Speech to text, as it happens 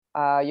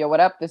Yo, what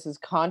up? This is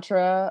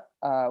Contra,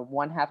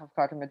 one half of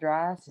Cartel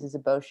Madras. This is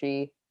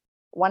Iboshi,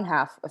 one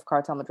half of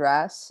Cartel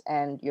Madras,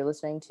 and you're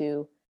listening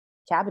to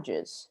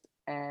Cabbages.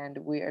 And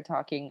we are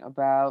talking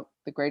about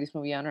the greatest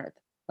movie on earth,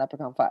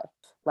 Leprechaun 5.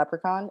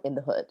 Leprechaun in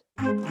the Hood.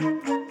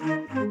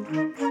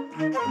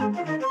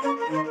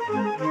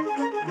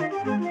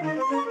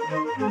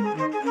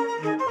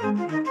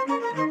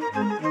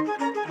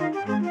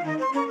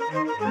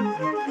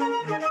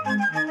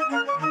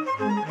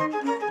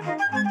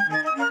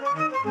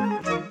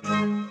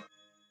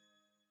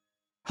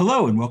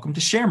 Hello and welcome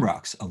to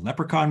Shamrocks, a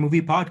Leprechaun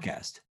movie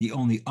podcast, the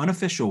only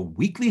unofficial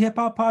weekly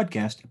hip-hop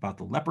podcast about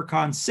the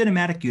Leprechaun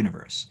cinematic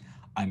universe.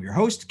 I'm your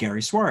host,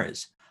 Gary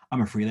Suarez.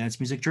 I'm a freelance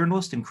music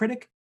journalist and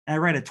critic, and I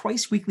write a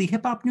twice-weekly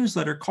hip-hop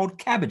newsletter called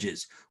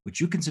Cabbages,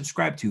 which you can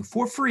subscribe to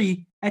for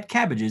free at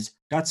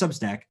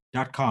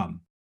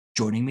cabbages.substack.com.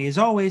 Joining me as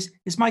always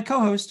is my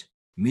co-host,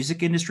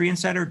 music industry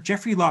insider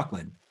Jeffrey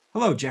Laughlin.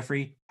 Hello,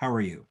 Jeffrey. How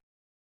are you?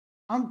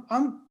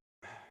 I'm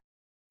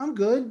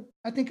good.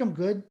 I think I'm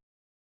good.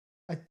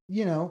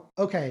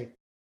 Okay.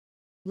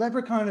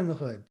 Leprechaun in the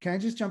Hood. Can I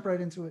just jump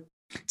right into it?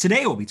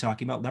 Today we'll be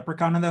talking about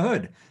Leprechaun in the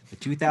Hood, the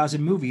 2000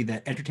 movie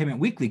that Entertainment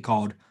Weekly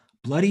called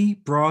bloody,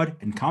 broad,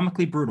 and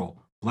comically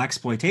brutal,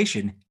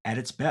 blaxploitation at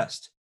its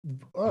best.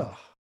 Ugh.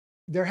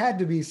 There had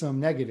to be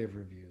some negative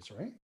reviews,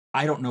 right?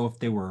 I don't know if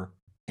there were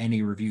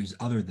any reviews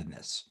other than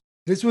this.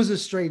 This was a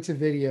straight to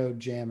video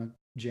jam,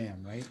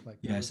 right?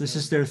 Yes, this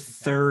is their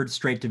third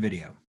straight to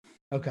video.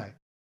 Okay.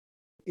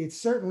 It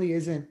certainly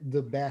isn't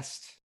the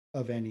best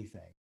of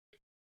anything.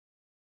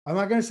 I'm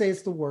not going to say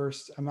it's the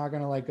worst. I'm not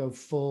going to go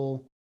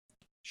full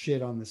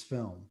shit on this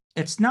film.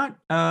 It's not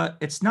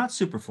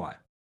Superfly.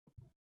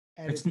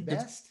 At its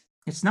best?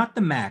 It's not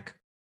The Mac.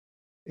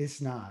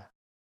 It's not.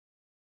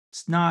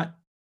 It's not.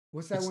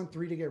 What's that one?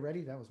 3 to Get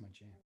Ready? That was my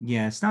jam.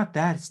 Yeah, it's not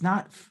that. It's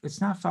not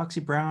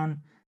Foxy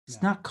Brown.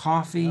 It's not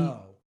Coffee.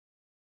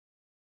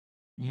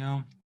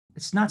 No.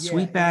 It's not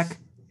Sweetback.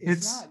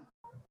 It's not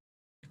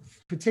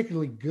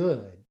particularly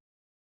good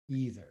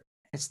either.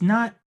 It's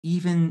not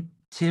even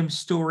Tim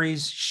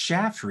Story's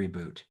Shaft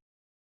reboot.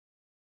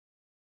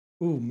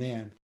 Oh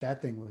man,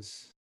 that thing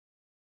was.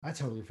 I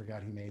totally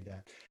forgot he made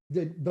that.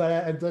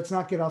 But let's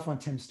not get off on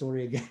Tim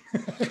Story again.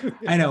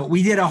 I know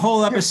we did a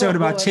whole episode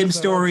about Tim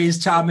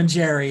Story's Tom and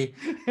Jerry,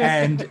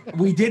 and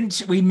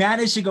we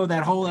managed to go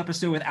that whole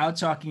episode without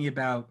talking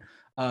about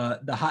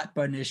the hot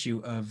button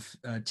issue of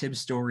Tim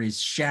Story's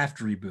Shaft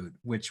reboot,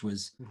 which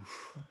was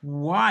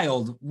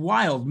wild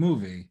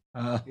movie.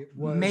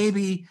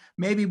 Maybe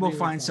we'll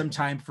find some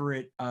time for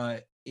it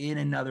in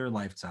another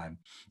lifetime.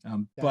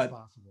 But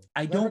possible.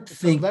 I don't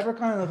think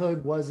Leprechaun in the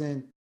Hood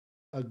wasn't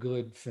a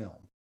good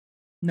film.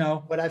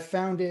 No, but I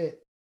found it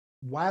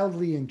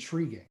wildly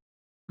intriguing.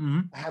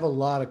 Mm-hmm. I have a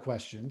lot of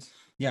questions.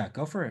 Yeah,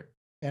 go for it.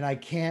 And I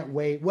can't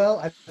wait. Well,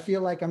 I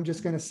feel like I'm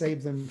just going to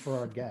save them for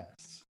our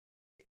guests.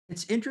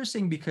 It's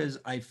interesting because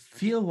I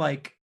feel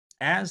like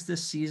as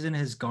this season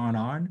has gone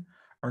on,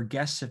 our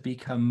guests have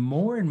become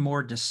more and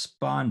more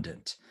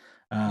despondent.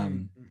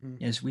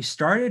 As we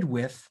started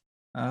with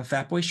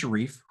Fatboy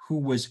Sharif, who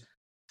was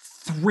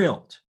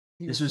thrilled.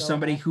 This was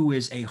somebody who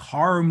is a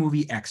horror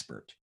movie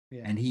expert,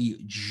 and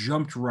he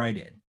jumped right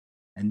in.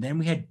 And then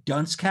we had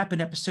Dunce Cap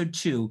in episode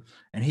 2,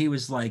 and he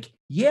was like,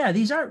 "Yeah,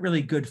 these aren't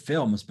really good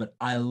films, but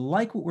I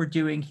like what we're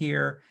doing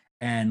here,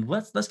 and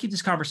let's keep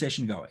this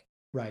conversation going."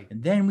 Right.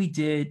 And then we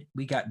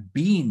got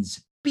Beans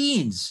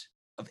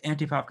of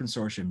Anti-Pop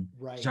Consortium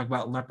to talk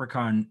about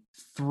Leprechaun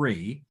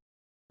 3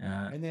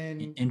 and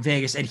then in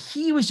Vegas. And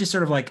he was just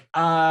sort of like,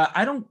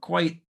 I don't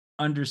quite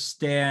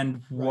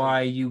understand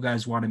why you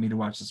guys wanted me to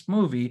watch this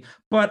movie,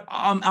 but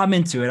I'm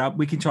into it.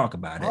 We can talk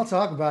about it. I'll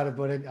talk about it,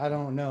 but I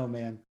don't know,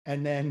 man.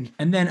 And then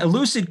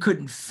Elucid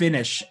couldn't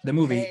finish the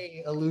movie.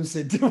 Pay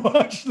Elucid to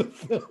watch the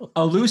film.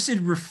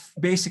 Elucid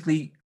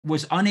basically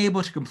was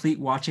unable to complete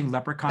watching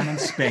Leprechaun in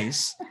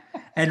Space.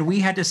 And we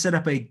had to set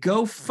up a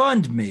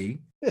GoFundMe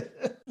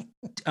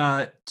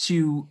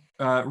to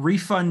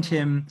refund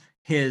him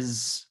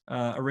his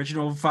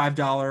original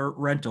 $5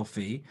 rental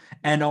fee,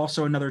 and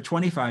also another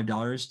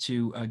 $25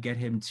 to get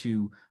him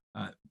to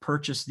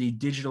purchase the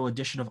digital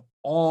edition of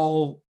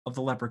all of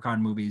the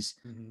Leprechaun movies,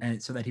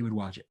 and so that he would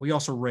watch it. We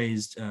also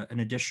raised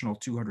an additional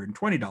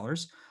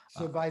 $220.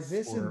 So by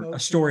this for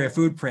Astoria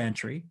Food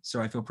Pantry, so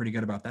I feel pretty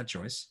good about that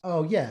choice.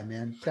 Oh yeah,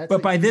 man.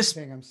 By this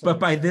point,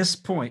 at this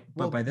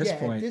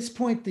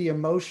point, the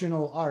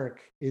emotional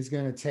arc is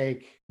going to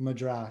take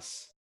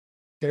Madras.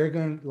 They're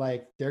going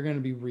to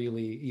be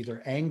really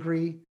either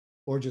angry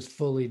or just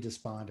fully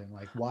despondent.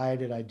 Like, why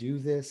did I do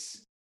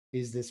this?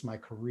 Is this my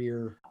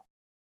career?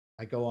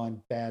 I go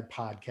on bad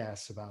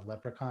podcasts about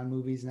Leprechaun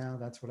movies now.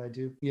 That's what I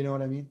do. You know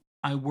what I mean?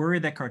 I worry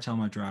that Cartel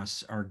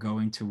Madras are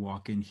going to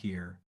walk in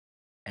here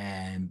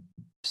and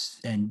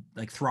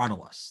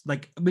throttle us.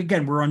 Like,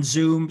 again, we're on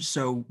Zoom,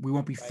 so we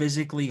won't be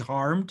physically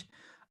harmed.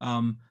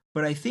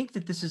 But I think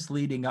that this is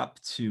leading up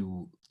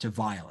to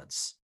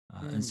violence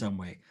in some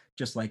way.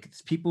 Just like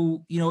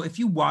people, if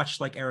you watch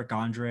like Eric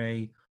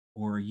Andre,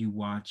 or you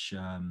watch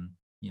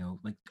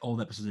like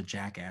old episodes of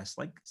Jackass,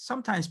 like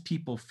sometimes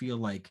people feel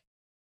like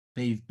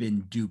they've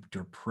been duped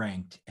or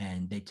pranked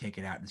and they take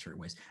it out in certain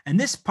ways. And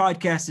this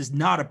podcast is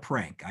not a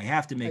prank. I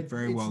have to make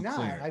very well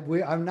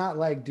clear. I'm not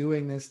like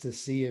doing this to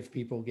see if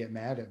people get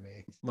mad at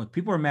me. Look,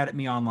 people are mad at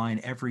me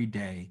online every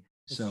day.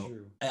 So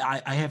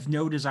I have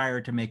no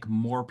desire to make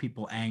more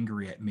people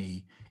angry at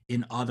me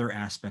in other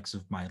aspects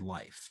of my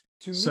life.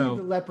 To me,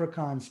 the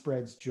Leprechaun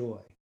spreads joy,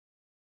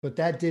 but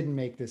that didn't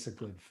make this a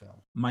good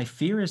film. My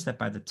fear is that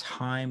by the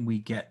time we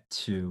get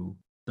to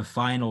the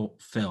final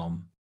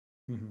film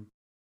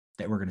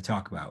that we're going to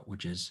talk about,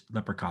 which is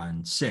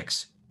Leprechaun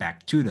 6,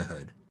 Back to the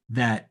Hood,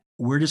 that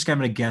we're just going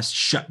to guess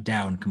shut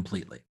down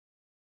completely.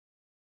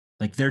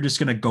 Like they're just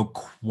going to go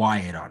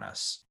quiet on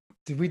us.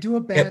 Did we do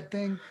a bad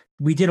thing?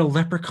 We did a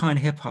Leprechaun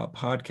hip hop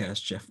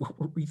podcast, Jeff. What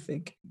were we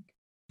thinking?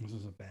 This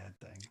is a bad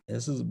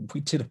thing.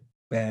 We did a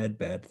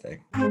bad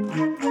thing.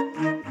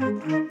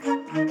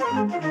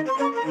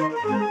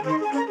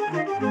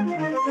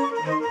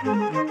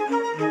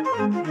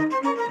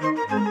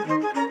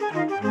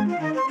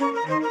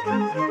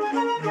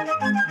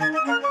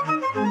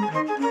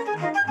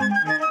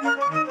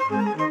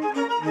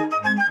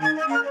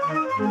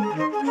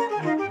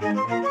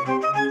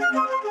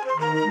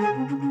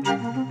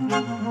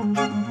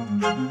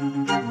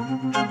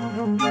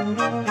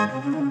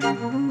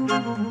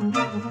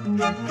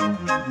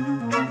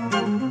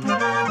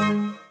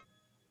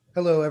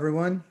 Hello,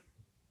 everyone.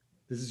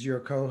 This is your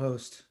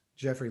co-host,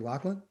 Jeffrey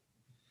Lachlan,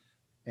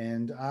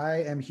 and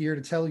I am here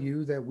to tell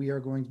you that we are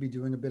going to be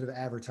doing a bit of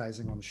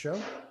advertising on the show.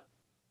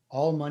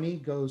 All money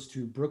goes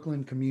to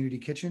Brooklyn Community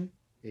Kitchen,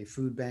 a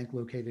food bank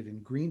located in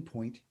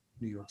Greenpoint,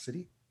 New York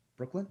City,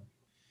 Brooklyn.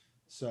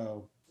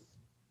 So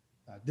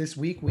this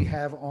week we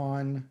have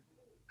on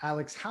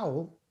Alex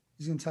Howell.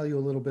 He's going to tell you a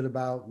little bit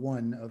about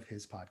one of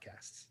his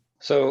podcasts.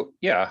 So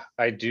yeah,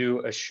 I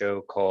do a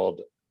show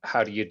called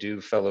How Do You Do,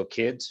 Fellow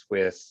Kids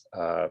with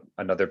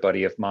another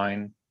buddy of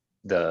mine.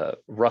 The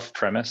rough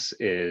premise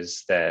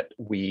is that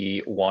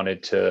we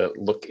wanted to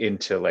look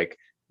into like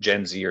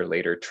Gen Z or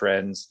later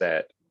trends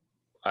that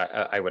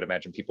I would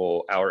imagine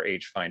people our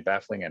age find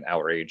baffling, and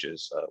our age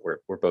is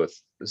we're both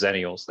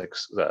Zennials, like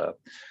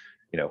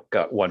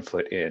got 1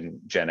 foot in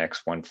Gen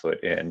X, 1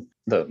 foot in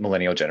the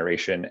millennial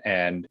generation.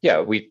 And yeah,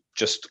 we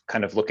just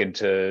kind of look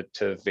into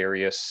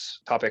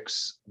various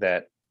topics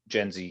that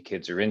Gen Z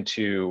kids are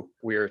into.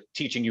 We're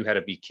teaching you how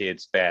to be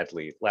kids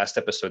badly. Last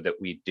episode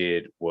that we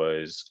did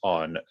was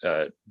on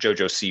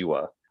Jojo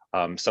Siwa.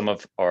 Some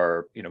of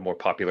our more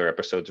popular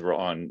episodes were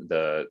on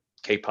the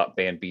K-pop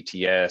band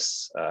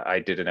BTS. I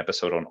did an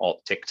episode on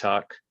alt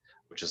TikTok,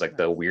 which is like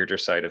the weirder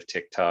side of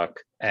TikTok.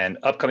 And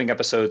upcoming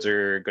episodes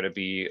are going to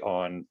be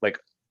on like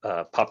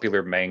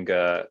popular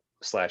manga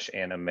 /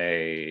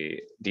 anime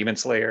Demon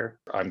Slayer.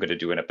 I'm going to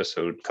do an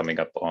episode coming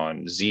up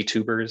on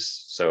ZTubers.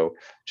 So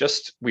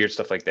just weird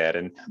stuff like that.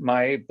 And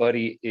my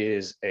buddy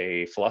is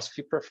a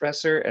philosophy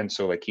professor. And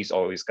so like he's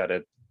always got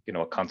a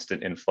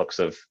constant influx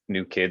of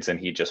new kids, and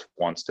he just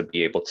wants to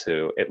be able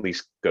to at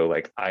least go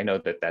like, I know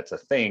that that's a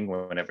thing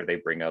whenever they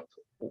bring up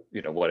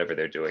whatever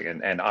they're doing.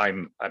 And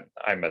I'm a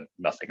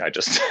nothing. I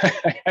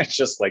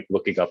just like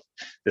looking up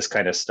this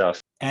kind of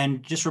stuff.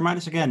 And just remind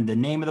us again, the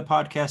name of the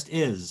podcast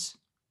is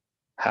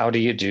How Do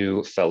You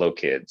Do, Fellow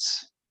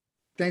Kids?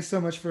 Thanks so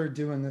much for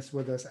doing this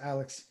with us,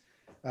 Alex.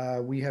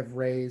 We have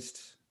raised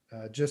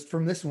just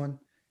from this one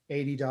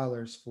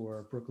 $80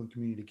 for Brooklyn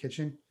Community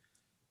Kitchen.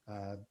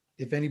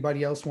 If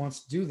anybody else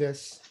wants to do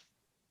this,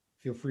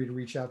 feel free to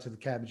reach out to the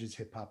Cabbages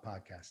Hip Hop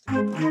Podcast.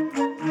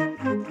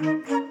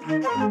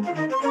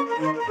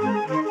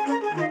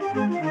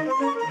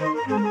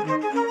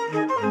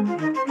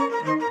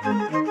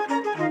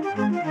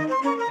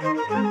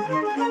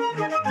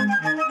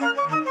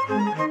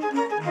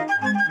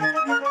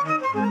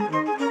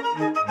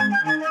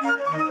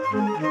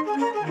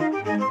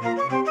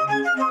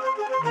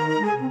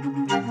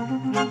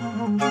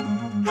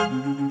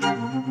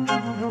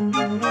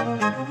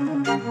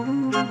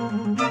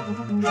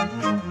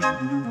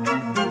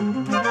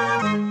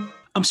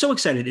 I'm so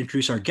excited to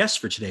introduce our guests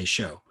for today's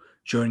show.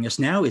 Joining us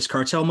now is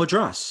Cartel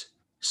Madras.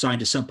 Signed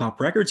to Sub Pop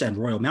Records and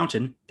Royal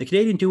Mountain, the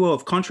Canadian duo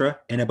of Contra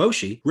and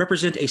Eboshi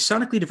represent a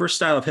sonically diverse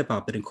style of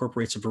hip-hop that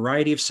incorporates a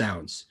variety of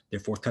sounds.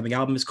 Their forthcoming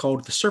album is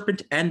called The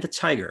Serpent and the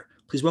Tiger.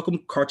 Please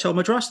welcome Cartel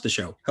Madras to the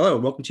show. Hello,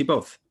 and welcome to you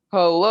both.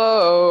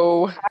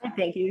 Hello. Hi,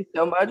 thank you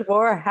so much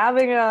for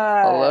having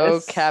us. Hello,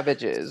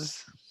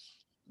 Cabbages.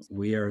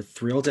 We are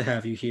thrilled to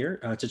have you here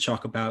to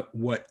talk about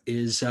what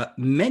is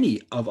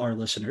many of our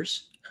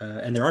listeners,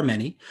 and there are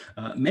many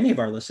of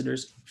our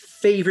listeners'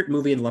 favorite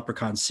movie in the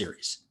Leprechaun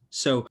series.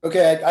 So,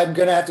 okay, I'm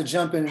gonna have to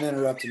jump in and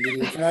interrupt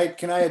immediately.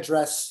 Can I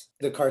address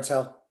the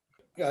cartel?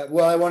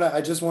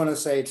 I just want to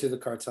say to the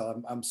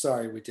cartel, I'm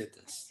sorry we did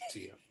this to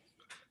you.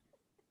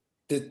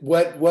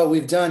 What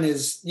we've done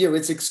is,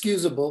 it's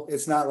excusable.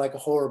 It's not like a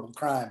horrible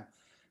crime,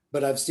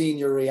 but I've seen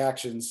your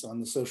reactions on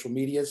the social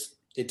medias.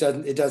 It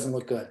doesn't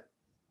look good.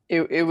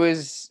 It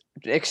was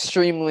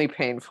extremely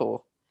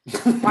painful.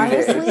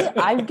 Honestly,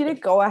 I'm going to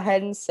go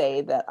ahead and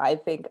say that I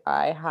think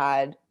I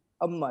had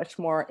a much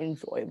more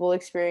enjoyable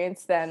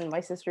experience than my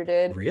sister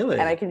did. Really?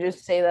 And I can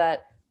just say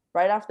that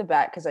right off the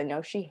bat because I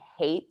know she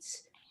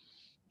hates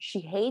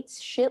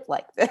shit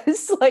like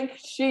this. Like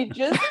she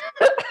just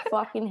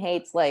fucking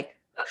hates like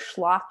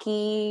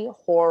schlocky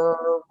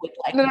horror with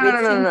like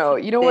No.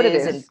 You know what it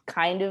pieces is? and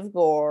kind of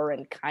gore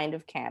and kind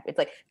of camp. It's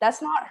like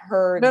that's not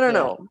her.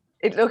 No. game.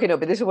 It's okay, no,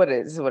 but this is what it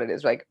is. This is what it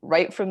is. Like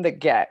right from the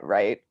get,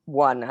 right?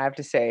 One, I have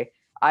to say,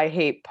 I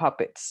hate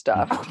puppet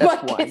stuff. That's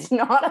Like one. it's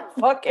not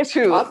a fucking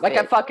Two, puppet. like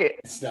I fucking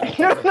It's not-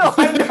 no,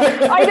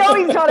 I know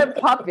he's not a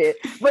puppet,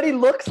 but he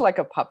looks like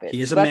a puppet.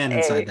 He is a That's man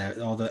inside that,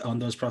 on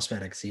those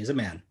prosthetics. He is a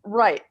man.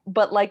 Right,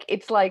 but like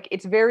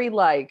it's very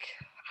like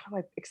how do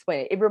I explain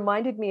it? It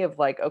reminded me of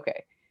like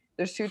okay,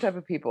 there's two type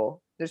of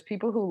people. There's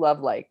people who love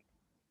like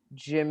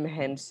Jim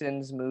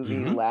Henson's movie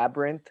Mhm.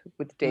 Labyrinth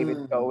with David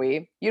Mm.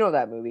 Bowie. You know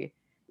that movie,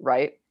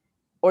 right?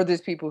 Or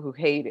there's people who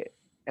hate it,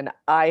 and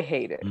I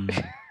hate it.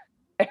 Mm.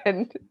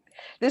 And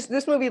this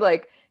movie,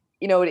 like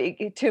you know,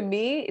 to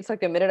me, it's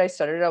like the minute I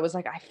started, I was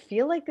like, I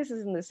feel like this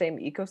is in the same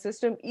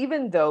ecosystem,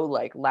 even though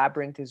like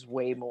Labyrinth is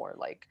way more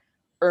like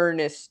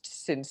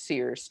earnest,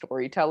 sincere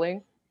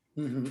storytelling.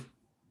 Mhm.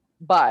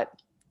 But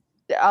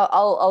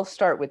I'll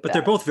start with But that.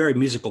 they're both very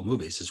musical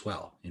movies as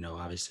well. You know,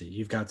 obviously,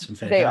 you've got some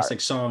They are.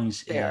 fantastic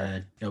songs. They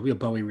are. You know,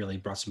 Bowie really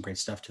brought some great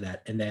stuff to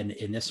that. And then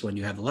in this one,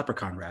 you have the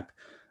Leprechaun rap.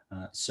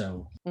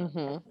 So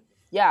Mm-hmm.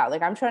 Yeah,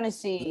 like I'm trying to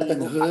see Lep in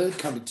the hood,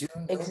 come to do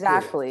no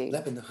Exactly. good.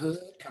 Lep in the hood,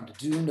 come to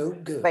do no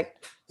good.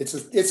 like it's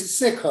a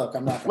sick hook.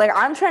 I'm not gonna like lie.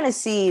 I'm trying to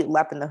see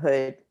Lep in the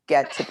Hood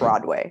get to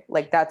Broadway.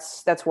 Like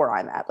that's where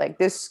I'm at. Like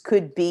this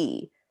could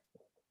be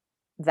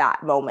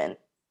that moment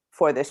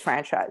for this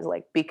franchise.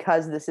 Like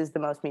because this is the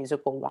most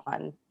musical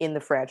one in the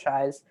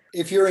franchise.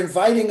 If you're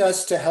inviting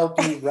us to help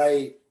you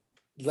write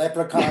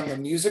Leprechaun the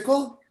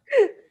musical,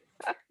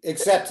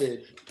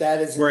 accepted.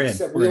 That is we're in.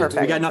 accept- We're in. we'll We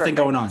do got it. nothing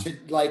going on.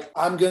 Like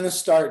I'm gonna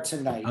start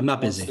tonight. I'm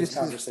not once busy. This This is-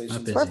 conversation's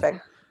not busy. over.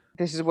 Perfect.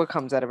 This is what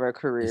comes out of our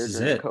career This is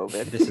during it.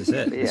 COVID. This is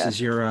it. Yeah.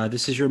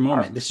 This is your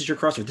moment. This is your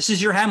crossroad. This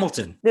is your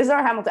Hamilton. This is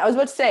our Hamilton. I was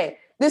about to say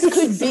this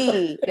could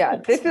be Yeah,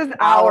 this is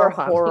our our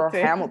horror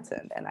Hamilton.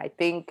 Hamilton. And I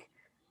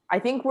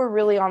think we're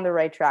really on the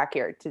right track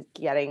here to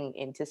getting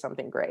into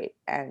something great.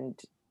 And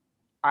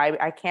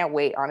I can't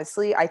wait.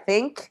 Honestly, I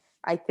think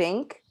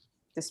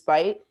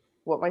despite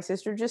what my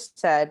sister just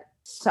said,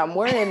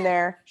 somewhere in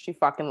there, she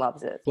fucking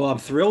loves it. Well, I'm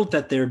thrilled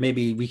that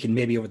we can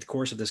over the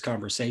course of this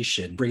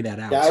conversation bring that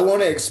out. Yeah, I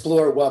want to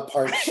explore what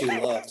part she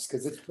loves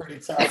because it's pretty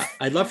tough.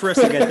 I'd love for us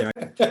to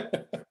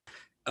get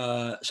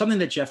there. Something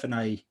that Jeff and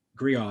I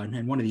agree on,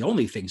 and one of the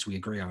only things we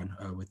agree on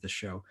with this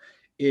show,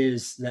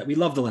 is that we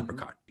love the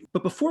Leprechaun.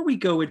 But before we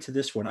go into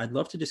this one, I'd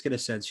love to just get a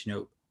sense,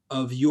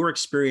 of your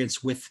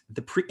experience with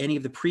any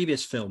of the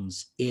previous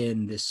films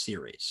in this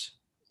series.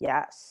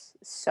 Yes.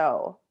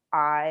 So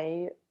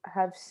I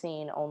have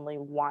seen only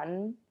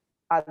one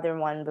other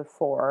one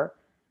before,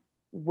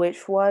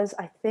 which was,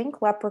 I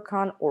think,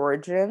 Leprechaun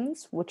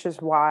Origins, which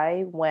is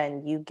why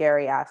when you,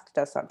 Gary, asked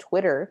us on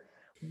Twitter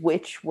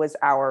which was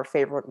our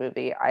favorite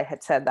movie, I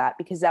had said that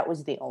because that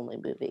was the only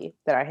movie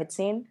that I had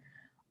seen.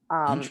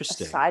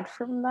 Interesting. Aside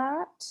from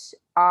that,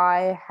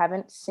 I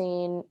haven't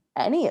seen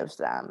any of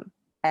them.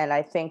 And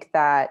I think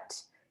that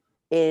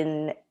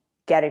in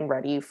getting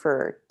ready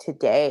for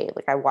today,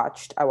 like I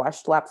watched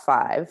Lap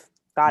 5,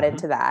 got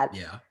into that.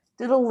 Yeah.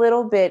 Did a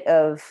little bit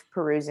of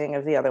perusing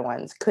of the other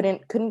ones.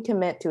 Couldn't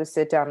commit to a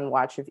sit down and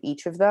watch of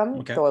each of them,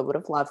 Okay. though I would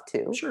have loved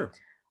to. Sure.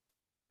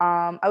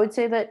 I would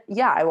say that,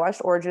 yeah, I watched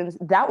Origins.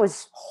 That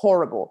was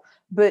horrible,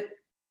 but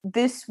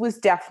this was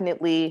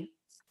definitely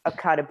a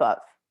cut above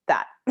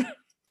that.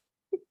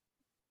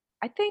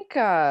 I think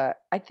a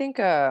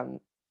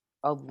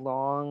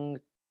long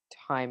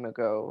time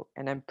ago,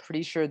 and I'm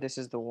pretty sure this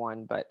is the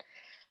one, but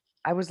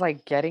I was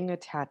like getting a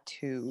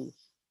tattoo,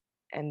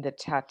 and the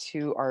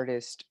tattoo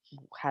artist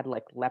had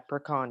like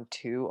Leprechaun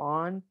 2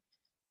 on.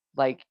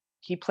 Like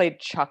he played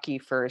Chucky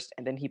first,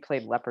 and then he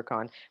played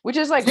Leprechaun, which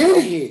is like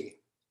Did he?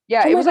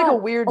 yeah, Oh it my was like a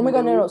God. weird. Oh my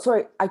God, no, move.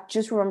 sorry. I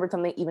just remembered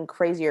something even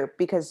crazier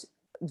because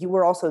you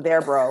were also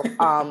there, bro.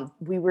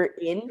 We were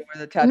in. You were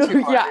the tattoo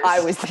Yeah, I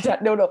artist. was.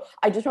 No.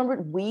 I just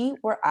remembered we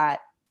were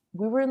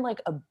in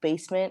like a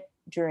basement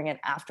during an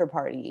after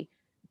party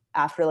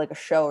after like a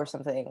show or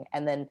something,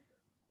 and then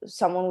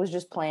someone was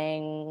just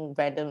playing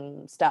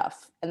random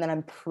stuff, and then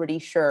I'm pretty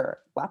sure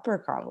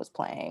Leprechaun was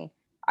playing.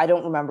 I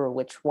don't remember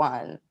which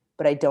one,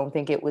 but I don't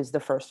think it was the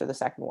first or the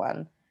second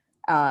one.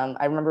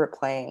 I remember it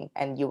playing,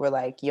 and you were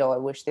like, "Yo, I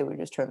wish they would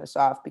just turn this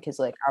off because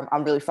like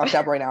I'm really fucked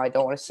up right now. I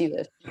don't want to see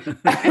this."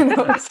 And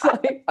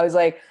I was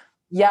like,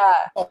 yeah.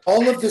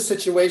 All of the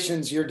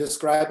situations you're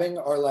describing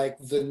are like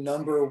the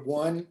number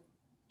one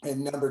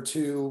and number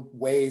two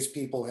ways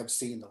people have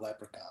seen the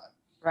Leprechaun.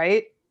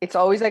 Right? It's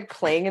always like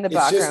playing in the It's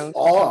background. just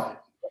on.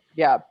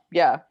 Yeah.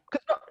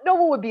 Because no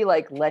one would be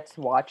like, let's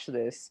watch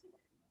this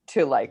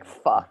to like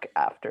fuck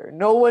after.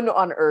 No one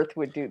on earth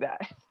would do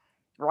that.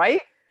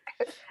 Right?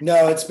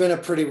 No, it's been a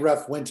pretty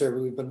rough winter.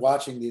 We've been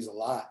watching these a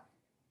lot.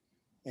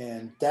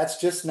 And that's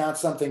just not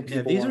something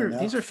Yeah, people want to know.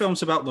 these are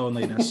films about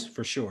loneliness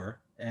for sure.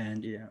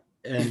 And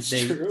and It's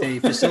they true. they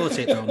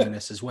facilitate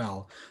loneliness as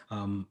well.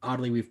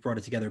 Oddly, we've brought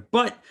it together.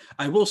 But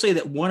I will say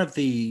that one of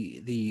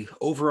the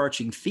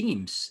overarching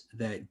themes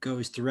that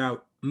goes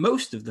throughout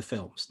most of the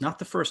films, not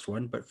the first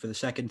one, but for the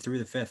second through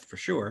the fifth for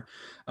sure,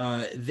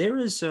 there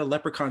is a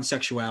leprechaun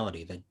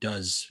sexuality that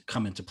does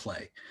come into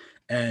play,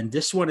 and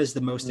this one is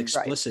the most Right.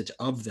 explicit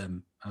of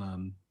them.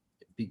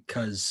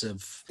 Because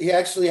of He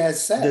actually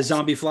has sex. the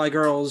zombie fly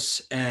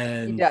girls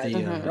and does. the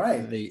Mhm.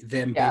 Right.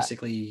 them Yeah.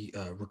 basically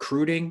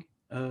recruiting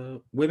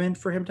women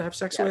for him to have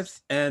sex Yes.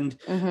 with. And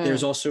Mhm.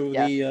 there's also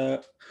Yes.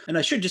 the and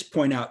I should just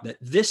point out that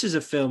this is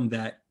a film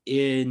that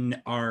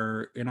in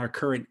our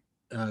current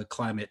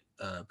climate,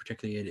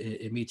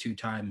 particularly in Me Too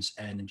times,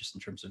 and just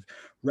in terms of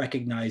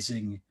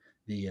recognizing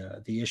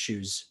the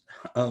issues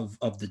of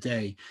the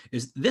day,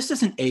 is this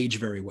doesn't age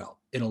very well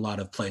in a lot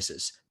of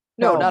places.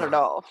 No, No. not at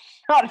all.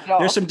 Not at all.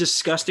 There's some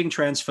disgusting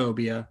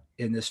transphobia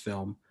in this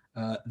film.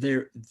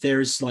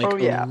 There's like Oh,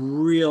 yeah. a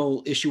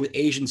real issue with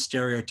Asian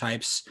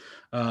stereotypes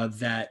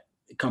that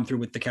come through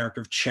with the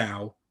character of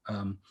Chow.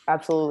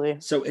 Absolutely.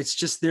 So it's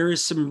just there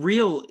is some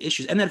real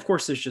issues, and then of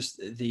course there's just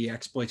the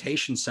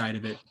exploitation side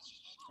of it,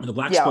 or the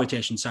black Yeah.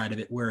 exploitation side of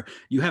it, where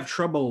you have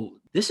trouble.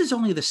 This is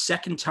only the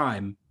second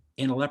time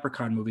in a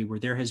Leprechaun movie where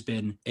there has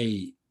been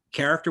a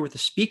character with a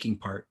speaking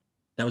part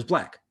that was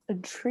black.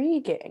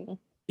 Intriguing.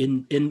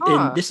 In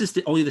Huh. this is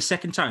only the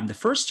second time. The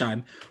first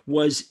time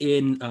was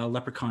in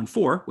Leprechaun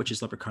 4, which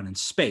is Leprechaun in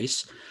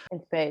Space.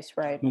 In space,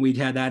 right? When we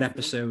had that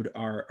episode,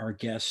 our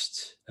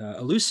guest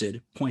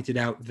Elucid pointed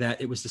out that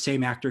it was the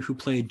same actor who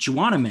played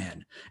Juana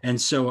Man, and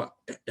so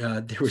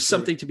there was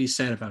something to be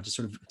said about just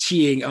sort of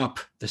teeing up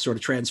the sort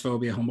of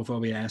transphobia,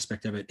 homophobia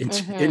aspect of it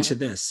into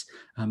this.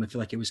 I feel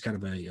like it was kind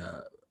of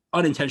a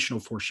unintentional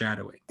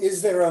foreshadowing.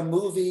 Is there a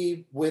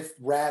movie with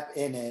rap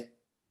in it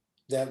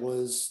that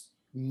was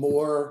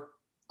more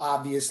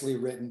obviously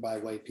written by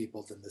white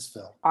people than this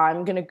film?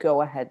 I'm gonna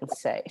go ahead and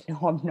say no.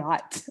 I'm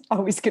not. I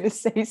was gonna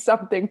say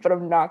something, but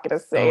I'm not gonna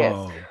say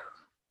it.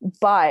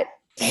 But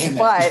Damn it.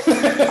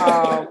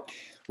 But,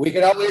 we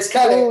could always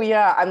cut oh it.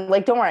 yeah, I'm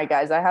like, don't worry,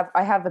 guys. I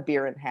have a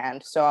beer in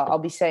hand, so I'll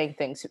be saying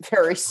things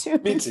very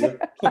soon. Me too.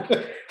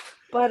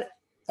 But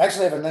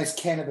Actually, I have a nice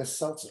cannabis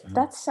seltzer.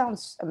 that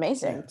sounds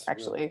amazing, Yeah, it's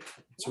actually.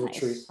 It's a real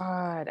treat.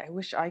 God, I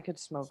wish I could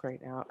smoke right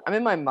now. I'm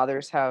in my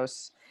mother's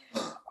house.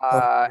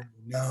 Oh, In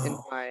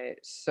no. my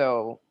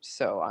so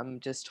I'm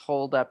just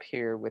holed up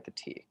here with a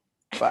tea.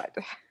 But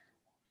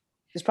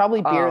There's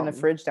probably beer in the Um,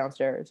 fridge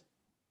downstairs.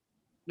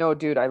 no,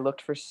 dude, I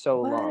looked for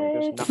so long.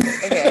 There's What? nothing.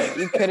 Okay,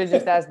 you could have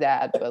just asked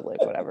Dad, but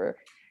like whatever.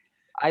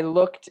 I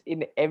looked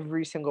in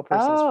every single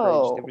person's fridge.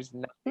 Oh. There was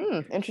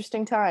nothing.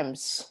 Interesting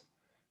times.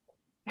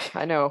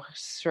 I know,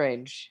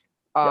 strange.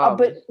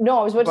 But no,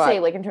 I was about to say,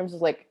 but- like, in terms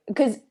of like,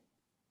 because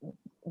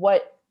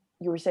what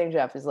you were saying,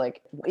 Jeff, is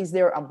like, is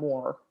there a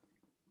more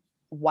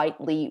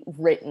whitely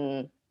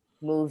written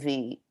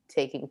movie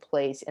taking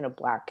place in a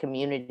Black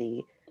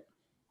community?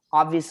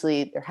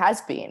 Obviously, there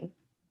has been.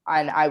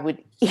 And I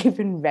would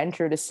even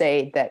venture to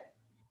say that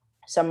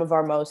some of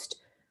our most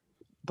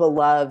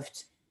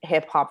beloved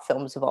hip hop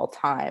films of all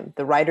time,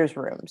 the writers'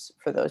 rooms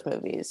for those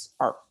movies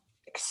are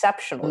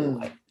exceptionally Mm.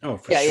 white. Oh,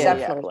 for yeah, sure. yeah,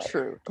 Definitely. yeah,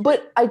 true.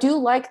 But I do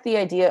like the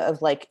idea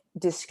of like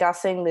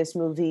discussing this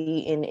movie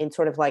in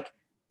sort of like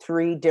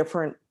three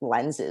different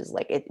lenses.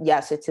 Like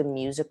yes, it's a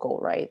musical,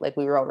 right? Like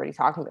we were already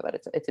talking about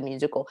that. It's a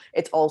musical.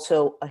 It's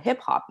also a hip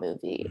hop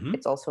movie. Mhm.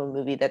 It's also a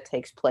movie that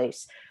takes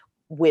place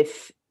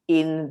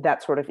within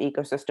that sort of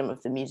ecosystem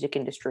of the music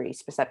industry,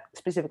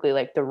 specifically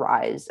like the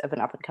rise of an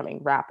up and coming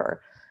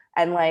rapper.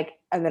 And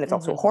then it's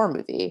also a Mhm. horror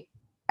movie.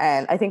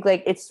 And I think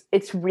like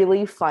it's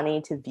really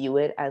funny to view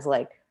it as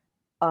like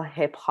a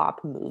hip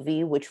hop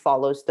movie, which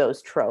follows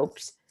those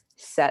tropes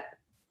set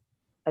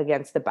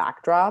against the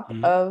backdrop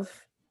Mhm.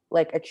 of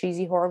like a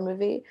cheesy horror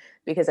movie,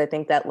 because I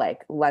think that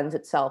like lends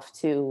itself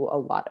to a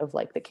lot of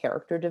like the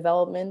character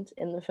development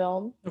in the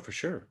film. Oh, for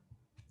sure.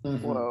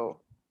 Mhm.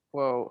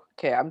 Whoa.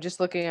 Okay, I'm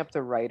just looking up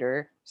the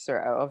writer,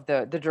 of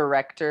the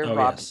director, Oh,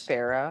 Rob yes.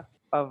 Spera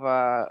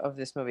of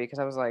this movie, because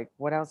I was like,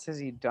 what else has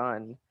he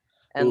done?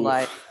 And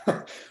like,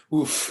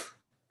 Oof.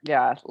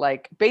 yeah,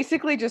 like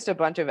basically just a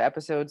bunch of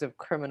episodes of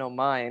Criminal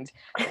Minds.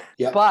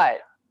 Yep.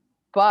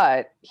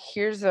 But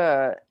here's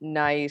a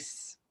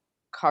nice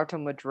Carta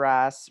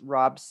Madras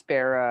Rob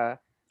Spera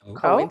Oh.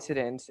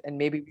 coincidence, and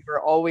maybe we were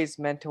always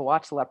meant to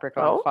watch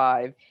Leprechaun Oh.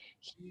 5.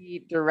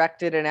 He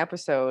directed an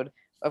episode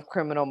of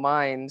Criminal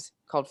Minds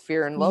called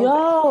Fear and Loathing.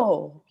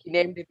 Yo, He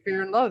named it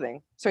Fear and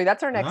Loathing. Sorry,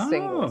 that's our next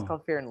single. It's Oh.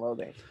 called Fear and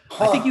Loathing.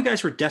 I think Huh. you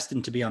guys were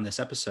destined to be on this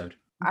episode.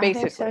 I think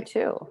so Basically.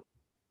 too.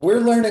 We're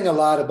learning a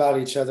lot about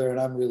each other, and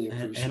I'm really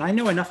And appreciative. I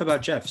know enough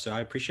about Jeff, so I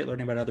appreciate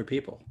learning about other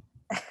people.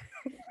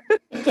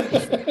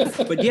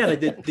 But yeah,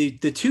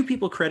 the two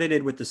people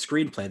credited with the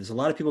screenplay. There's a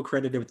lot of people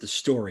credited with the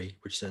story,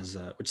 which says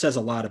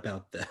a lot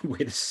about the way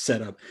this is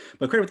set up.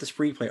 But credit with the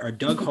screenplay are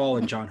Doug Hall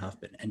and John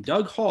Huffman. And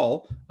Doug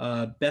Hall,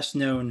 best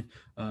known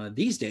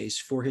these days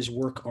for his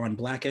work on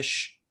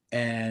Blackish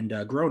and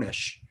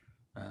Grownish,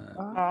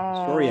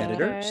 story Oh,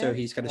 editor, so okay.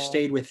 he's kind of Yeah.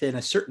 stayed within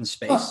a certain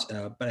space.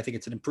 But I think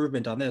it's an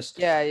improvement on this.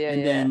 Yeah,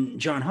 And then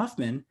John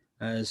Hoffman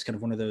is kind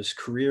of one of those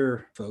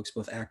career folks,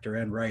 both actor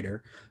and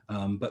writer,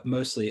 but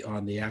mostly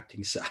on the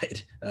acting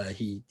side.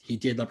 He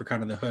did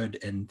Leprechaun in the Hood,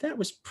 and that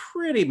was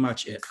pretty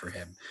much it for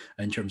him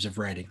in terms of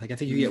writing. Like I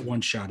think you get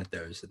one shot at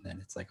those, and then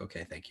it's like,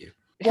 okay, thank you.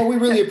 Well, we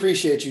really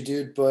appreciate you,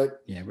 dude,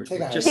 but Yeah, we're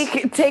Take a just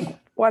take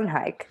one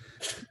hike.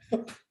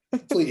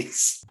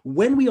 please.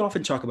 when we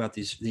often talk about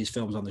these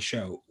films on the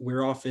show,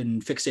 we're often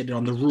fixated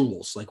on the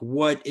rules. Like,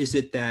 what is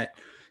it that,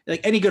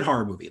 like any good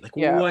horror movie, like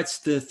Yeah. what's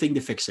the thing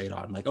to fixate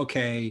on? Like,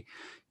 okay,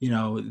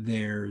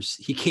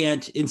 he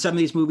can't, in some of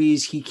these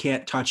movies, he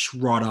can't touch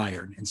wrought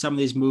iron. In some of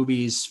these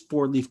movies,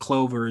 4-leaf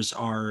clovers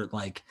are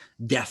like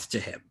death to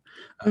him.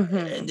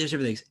 And there's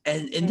different things.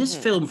 And in this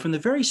film, from the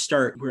very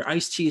start, where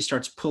Ice-T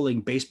starts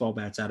pulling baseball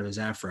bats out of his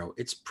afro,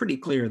 it's pretty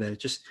clear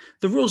that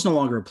the rules no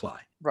longer apply.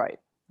 Right.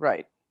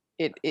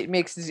 It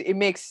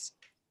makes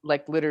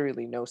like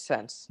literally no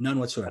sense None at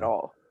whatsoever.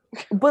 all.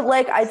 But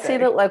like I'd say Say.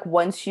 that like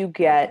once you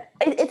get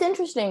it's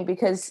interesting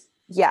because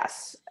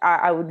yes,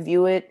 I would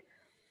view it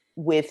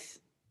with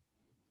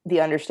the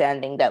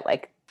understanding that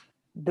like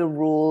the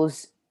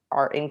rules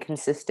are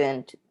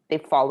inconsistent, they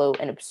follow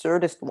an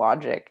absurdist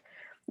logic.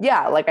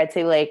 Yeah, like I'd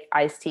say like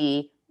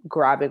Ice-T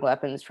grabbing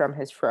weapons from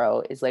his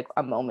fro is like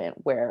a moment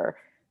where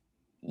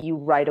you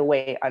right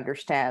away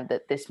understand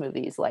that this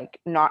movie is like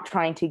not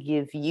trying to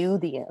give you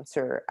the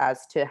answer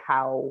as to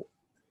how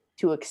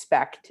to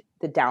expect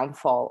the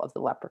downfall of the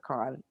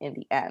leprechaun in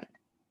the end.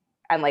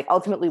 And like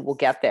ultimately we'll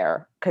get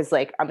there because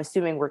like I'm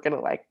assuming we're gonna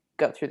like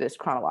go through this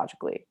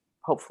chronologically,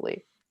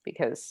 hopefully,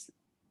 because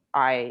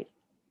I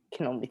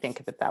can only think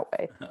of it that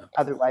way.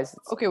 Otherwise,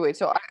 Okay, wait.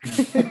 So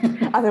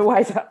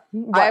otherwise, have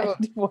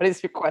what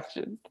is your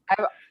question?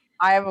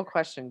 I have a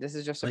question. This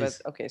is just about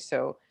Please. okay.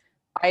 So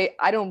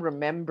I don't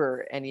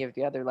remember any of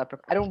the other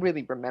Leprechaun. I don't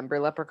really remember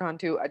Leprechaun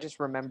 2. I just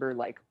remember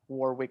like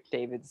Warwick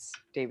Davis's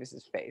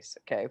face.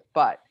 Okay,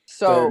 but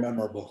Very so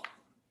memorable.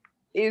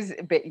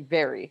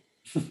 very,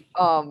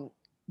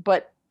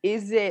 but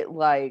is it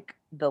like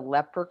the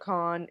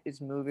Leprechaun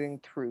is moving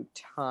through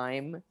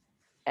time,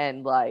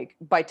 and like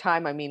by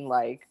time I mean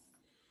like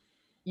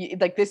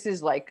like this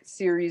is like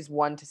series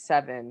 1 to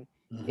 7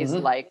 is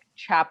Mhm. like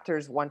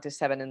chapters 1 to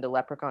 7 in the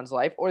Leprechaun's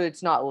life, or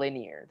it's not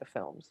linear, the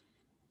films.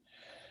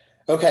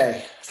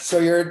 Okay, so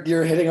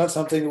you're hitting on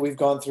something that we've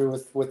gone through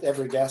with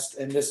every guest,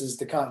 and this is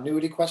the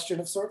continuity question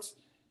of sorts.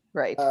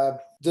 Right.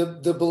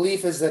 The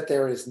belief is that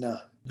there is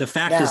none. The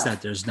fact is Now,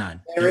 that there's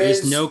none. there There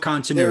is is- no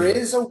continuity.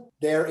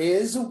 There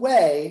is a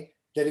way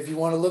that if you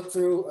want to look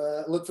through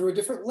a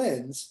different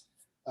lens,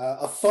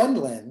 a fun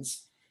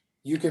lens,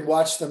 you can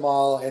watch them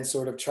all and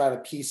sort of try to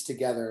piece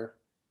together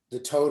the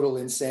total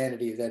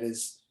insanity that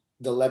is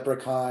the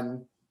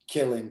Leprechaun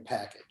killing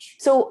package.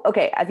 So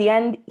okay, at the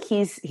end,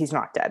 he's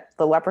not dead.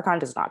 The leprechaun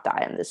does not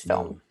die in this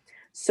film. No.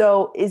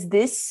 So is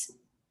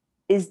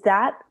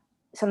that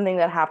something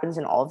that happens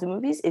in all of the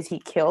movies? Is he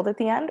killed at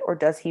the end, or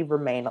does he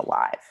remain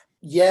alive?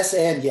 Yes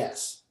and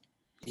yes.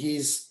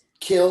 He's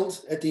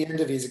killed at the end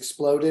of, he's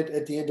exploded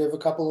at the end of a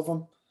couple of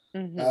them.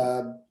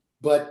 Mhm.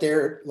 But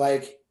they're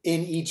like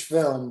in each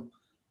film,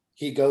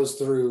 he goes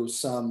through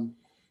some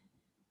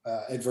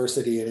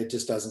adversity and it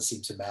just doesn't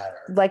seem to matter.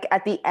 Like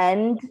at the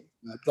end,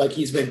 Like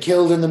he's been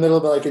killed in the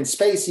middle, but like in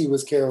space, he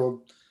was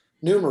killed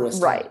numerous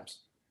Right. times.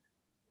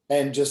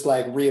 And just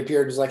like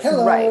reappeared, was like,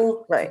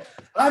 hello, right.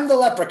 I'm the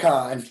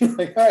leprechaun.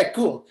 Like, all right,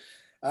 cool.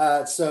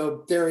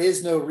 So there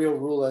is no real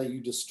rule that you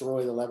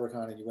destroy the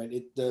leprechaun and you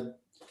win.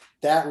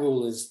 That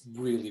rule is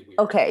really weird.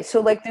 Okay,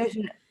 so like there's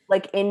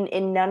like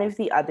in none of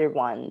the other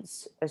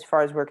ones, as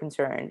far as we're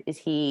concerned, is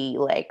he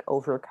like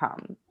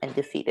overcome and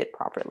defeated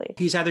properly.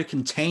 He's either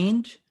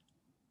contained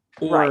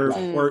or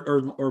Right.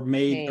 or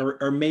made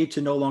or made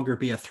to no longer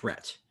be a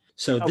threat.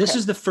 So this Okay.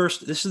 is the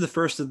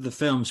first of the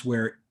films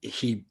where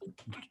he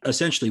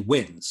essentially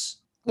wins.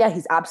 Yeah,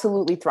 he's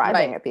absolutely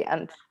thriving Right. at the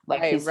end.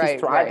 Like Right, he's right,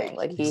 thriving. right.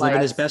 Like He's he's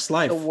living his like, best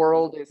life. The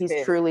world is he's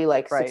his. truly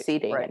like Right,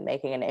 succeeding right. and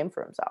making a name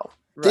for himself.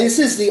 This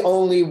is the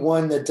only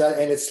one that does,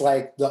 and it's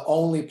like the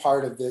only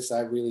part of this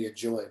I really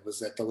enjoyed was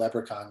that the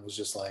leprechaun was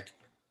just like,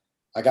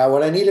 I got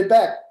what I needed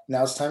back.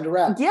 Now it's time to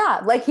wrap.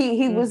 Yeah, like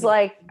he was Mhm.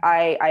 like,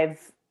 I've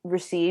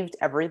received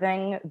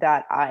everything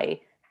that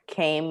I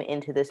came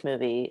into this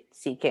movie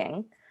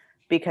seeking,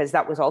 because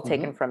that was all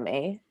taken from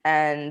me,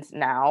 and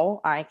now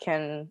I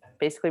can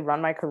basically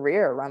run my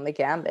career, run the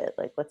gambit.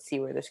 Like, let's see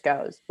where this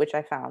goes, which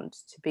I found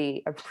to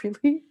be a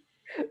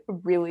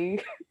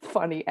really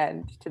funny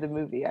end to the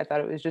movie. I thought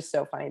it was just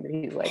so funny that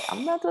he's like,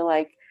 I'm about to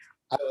like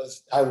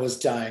I was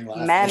dying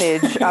laughing.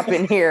 manage up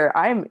in here.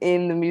 I'm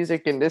in the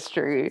music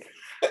industry.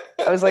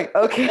 I was like,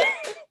 okay.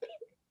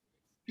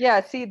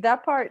 Yeah, see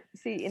that part.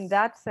 See, in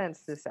that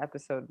sense, this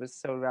episode was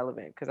so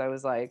relevant because I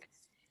was like,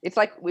 it's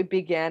like it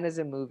began as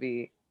a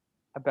movie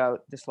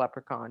about this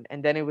leprechaun,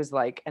 and then it was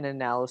like an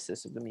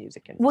analysis of the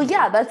music industry. Well,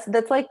 yeah, that's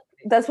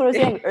what I was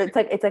saying.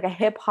 It's like a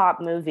hip hop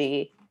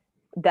movie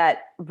that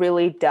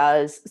really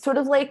does sort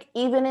of like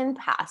even in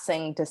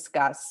passing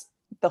discuss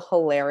the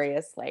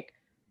hilarious like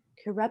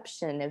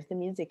corruption of the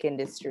music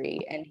industry,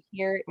 and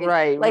here is,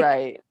 Right, like,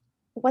 right.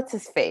 what's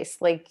his face,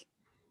 like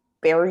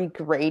Barry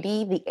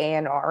Grady, the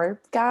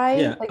A&R guy,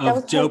 Yeah, like that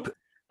was of Dope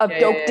of Yeah,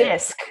 Dope yeah, yeah.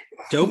 Disc.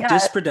 Dope Yeah.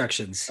 Disc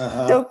Productions.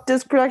 Uh-huh. Dope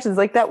Disc Productions,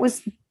 like that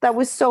was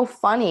so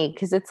funny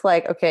because it's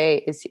like,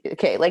 okay,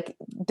 like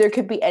there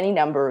could be any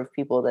number of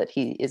people that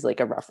he is like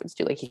a reference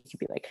to, like he could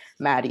be like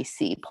Maddie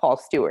C, Paul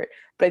Stewart,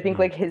 but I think Mhm.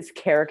 like his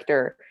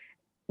character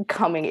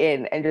coming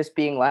in and just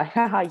being like,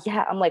 haha,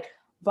 yeah, I'm like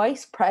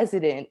vice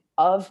president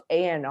of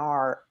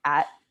A&R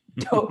at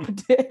Dope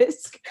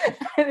Disc,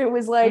 and it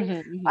was like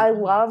Mhm, mhm, I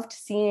mhm. loved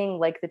seeing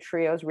like the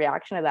trio's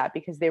reaction to that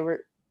because they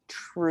were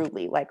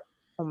truly like,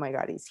 oh my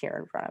god, he's here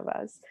in front of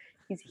us,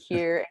 he's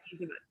here, and he's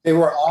gonna They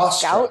were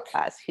scout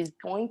awestruck. us, he's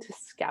going to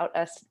scout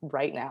us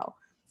right now.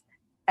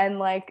 And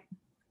like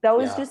that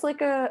was Yeah. just like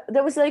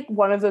that was like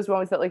one of those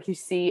moments that like you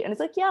see and it's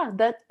like, yeah,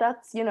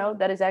 that's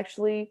that is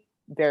actually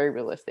very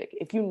realistic.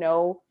 If you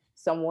know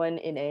someone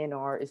in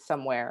A&R is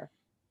somewhere,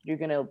 you're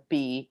gonna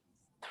be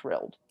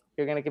thrilled,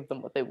 you're gonna give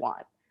them what they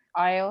want.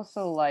 I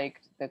also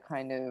liked the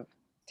kind of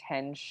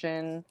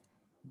tension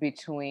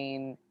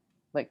between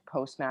like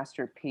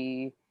Postmaster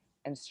P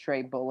and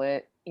Stray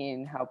Bullet,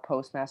 in how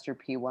Postmaster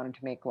P wanted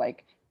to make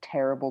like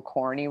terrible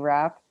corny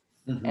rap,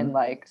 and Mhm.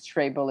 like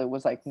Stray Bullet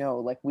was like, no,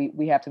 like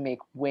we have to make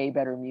way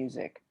better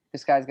music.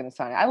 This guy's gonna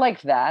sign it. I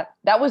liked that.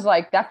 That was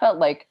like, that felt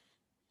like,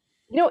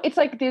 it's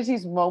like there's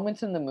these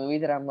moments in the movie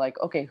that I'm like,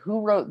 okay, who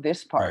wrote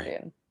this part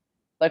Right. in?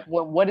 Like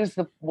what is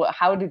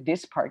how did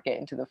this part get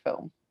into the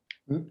film?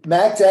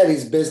 Mac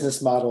Daddy's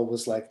business model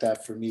was like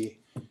that for me.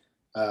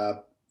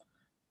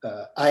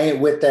 I ain't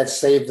with that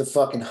save the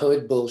fucking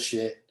hood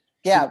bullshit.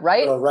 Yeah,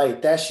 right? All right,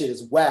 that shit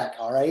is whack.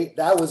 All right,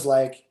 that was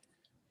like,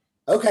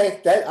 okay,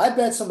 that I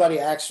bet somebody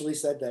actually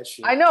said that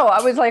shit. I know.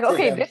 I was like, To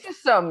okay, him. this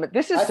is some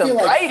I feel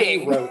like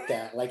writing. he wrote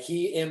that, like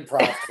he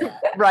improv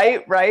that.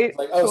 Right.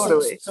 Like, oh,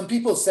 Totally. some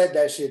people said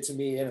that shit to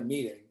me in a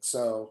meeting,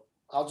 so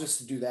I'll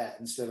just do that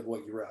instead of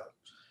what you wrote.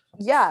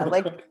 Yeah,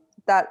 like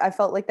that, I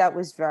felt like that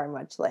was very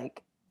much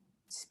like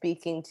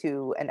speaking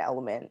to an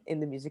element in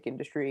the music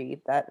industry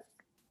that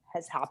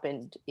has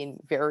happened in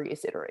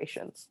various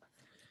iterations.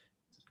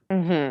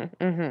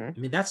 Mm-hmm. Mm-hmm.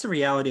 I mean, that's the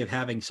reality of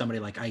having somebody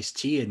like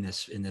Ice-T in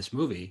this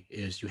movie.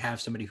 Is you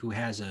have somebody who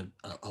has a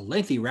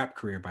lengthy rap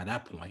career by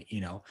that point,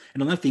 and a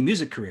lengthy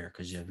music career,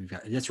 because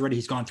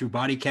he's gone through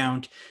Body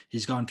Count,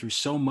 he's gone through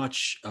so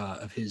much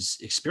of his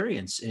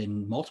experience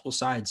in multiple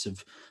sides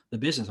of the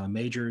business, on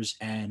majors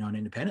and on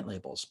independent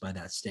labels by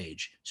that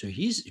stage. So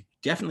he's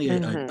definitely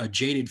Mhm. a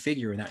jaded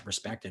figure in that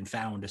respect, and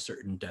found a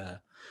certain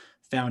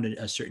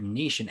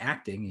niche in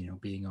acting,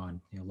 being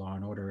on Law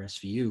and Order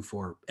SVU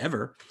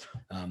forever.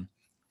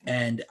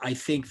 And I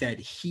think that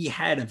he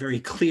had a very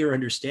clear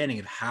understanding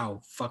of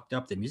how fucked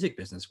up the music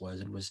business was,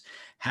 and was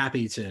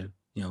happy to,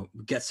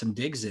 get some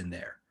digs in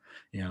there,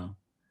 Mm-hmm.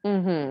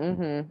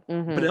 Mm-hmm.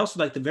 Mm-hmm. But also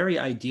like the very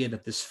idea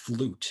that this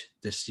flute,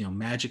 this,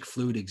 magic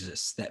flute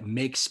exists that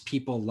makes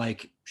people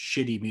like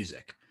shitty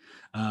music.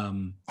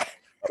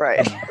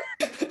 Right.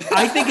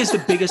 I think is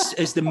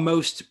the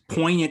most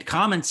poignant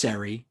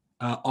commentary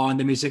on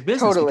the music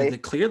business, Totally. because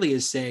it clearly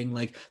is saying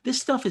like, this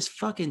stuff is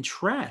fucking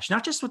trash.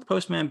 Not just what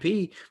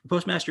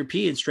Postmaster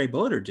P and Stray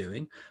Bullet are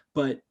doing,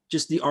 but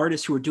just the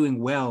artists who are doing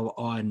well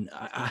on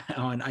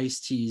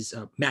Ice-T's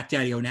Mac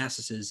Daddy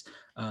Onassis's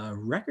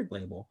record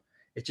label.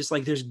 It's just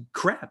like, there's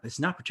crap. It's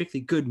not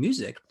particularly good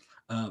music,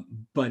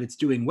 but it's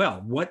doing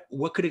well. What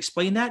could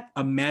explain that?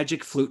 A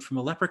magic flute from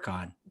a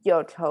leprechaun.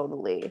 Yo,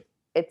 totally.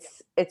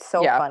 It's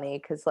so Yeah. funny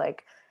because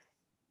like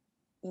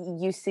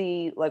you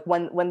see like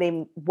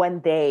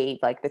when they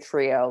like the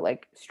trio,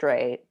 like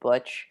Stray,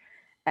 Butch,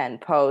 and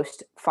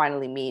Post,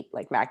 finally meet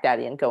like Mac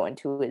Daddy and go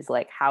into his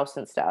like house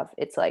and stuff.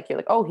 It's like you're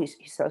like, oh, he's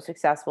so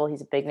successful.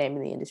 He's a big name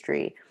in the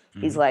industry.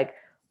 He's Mhm. like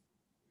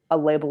a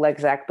label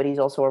exec, but he's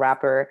also a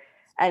rapper.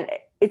 And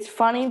it's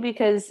funny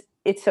because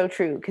it's so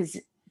true, because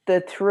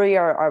the three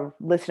are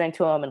listening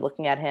to him and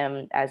looking at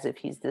him as if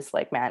he's this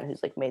like man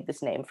who's like made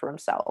this name for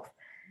himself.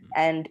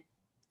 And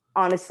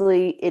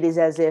honestly, it is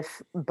as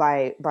if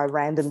by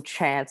random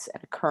chance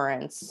and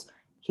occurrence,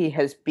 he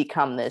has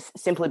become this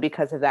simply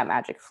because of that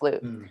magic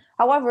flute. Mm.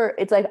 However,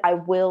 it's like, I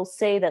will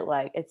say that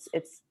like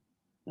it's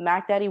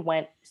Mac Daddy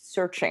went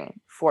searching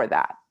for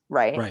that,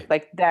 right? Right.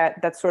 Like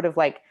that's sort of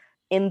like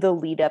in the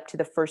lead up to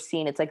the first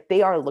scene. It's like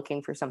they are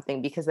looking for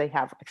something because they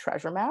have a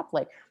treasure map.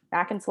 Like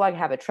Mac and Slug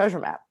have a treasure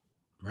map,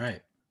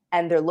 Right.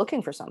 and they're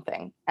looking for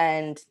something,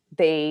 and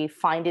they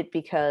find it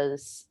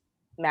because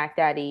Mac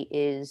Daddy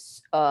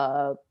is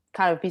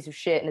kind of a piece of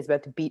shit and is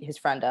about to beat his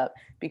friend up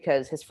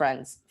because his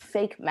friend's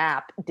fake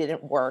map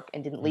didn't work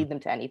and didn't lead them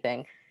to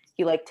anything.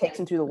 He like takes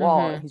him through the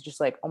wall, and he's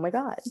just like, oh my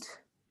god,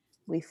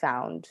 we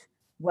found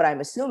what I'm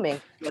assuming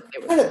what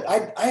they were.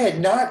 I had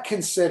not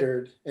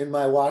considered in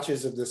my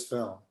watches of this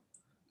film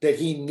that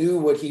he knew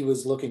what he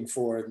was looking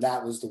for, and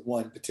that was the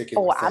one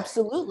particular Oh, thing.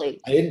 absolutely.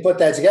 I didn't put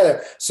that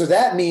together. So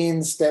that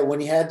means that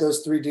when he had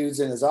those three dudes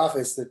in his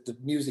office, that the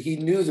music, he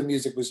knew the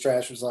music was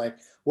trash, was like,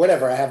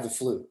 whatever, I have the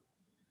flute.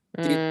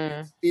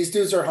 These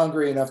dudes are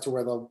hungry enough to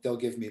where they'll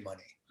give me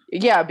money.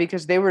 Yeah,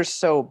 because they were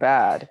so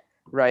bad,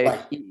 right?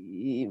 Right.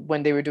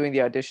 When they were doing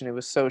the audition, it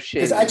was so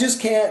Because shitty. I just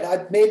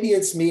can't. Maybe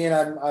it's me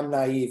and I'm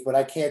naive, but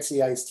I can't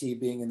see Ice-T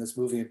being in this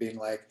movie and being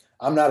like,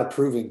 I'm not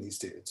approving these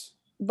dudes.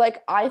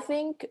 Like, I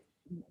think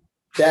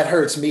That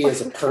hurts me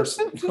as a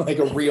person, like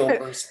a real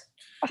person.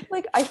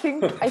 like I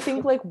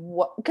think like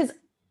what, because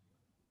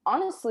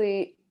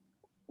honestly,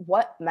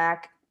 what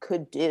Mac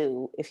could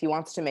do if he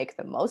wants to make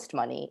the most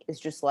money is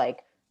just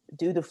like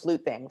do the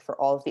flute thing for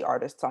all of the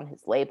artists on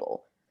his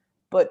label.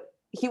 But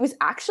he was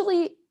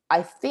actually,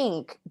 I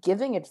think,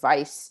 giving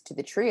advice to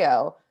the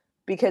trio,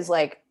 because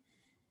like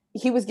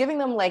he was giving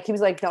them, like, he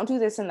was like, don't do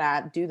this and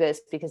that, do this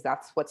because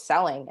that's what's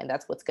selling and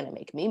that's what's going to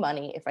make me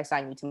money if I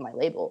sign you to my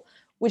label,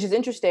 which is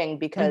interesting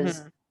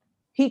because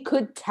he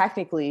could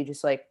technically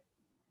just like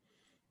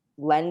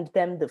lend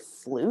them the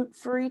flute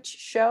for each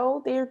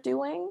show they're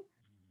doing.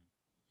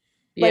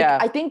 Like, Yeah.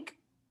 I think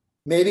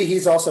Maybe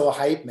he's also a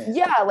hype man.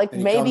 yeah, like And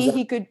he maybe comes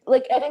he could,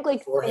 like, I think like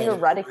beforehand and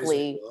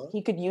theoretically plays it.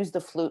 he could use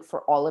the flute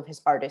for all of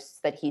his artists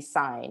that he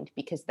signed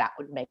because that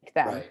would make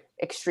them Right.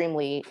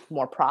 extremely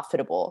more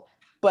profitable.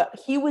 But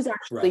he was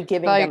actually Right.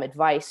 giving Like- them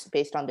advice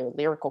based on their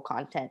lyrical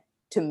content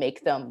to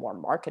make them more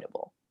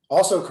marketable.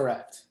 Also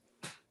correct.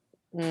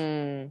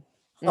 Mm.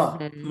 Huh.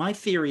 Mhm. My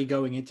theory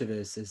going into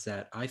this is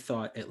that I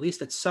thought, at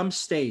least at some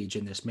stage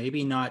in this,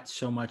 maybe not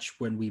so much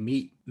when we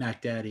meet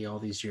Mac Daddy all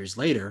these years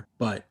later,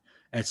 but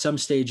at some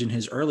stage in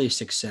his early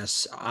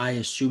success, I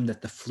assumed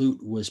that the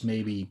flute was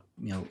maybe,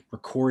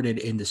 recorded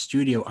in the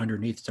studio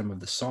underneath some of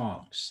the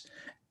songs,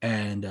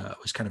 and it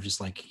was kind of just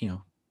like,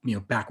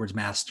 backwards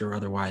master,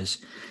 otherwise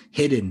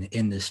hidden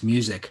in this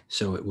music,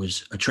 so it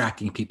was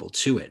attracting people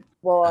to it.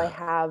 Well, I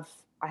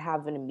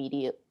have an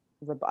immediate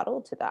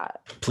rebuttal to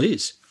that,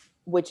 Please.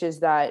 which is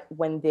that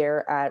when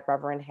they're at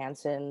Reverend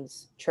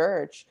Hanson's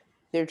church,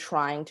 they're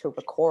trying to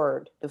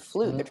record the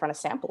flute. They're trying to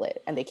sample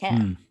it, and they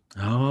can't.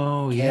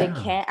 Oh, yeah.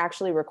 They can't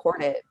actually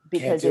record it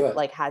because do it it.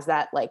 like has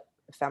that like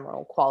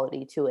ephemeral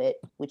quality to it,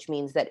 which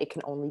means that it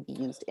can only be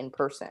used in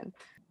person.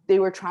 They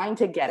were trying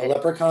to get A it.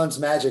 leprechaun's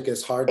magic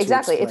is hard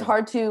Exactly. to It's explain.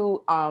 hard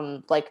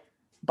to like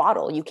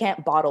bottle. You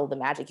can't bottle the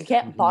magic. You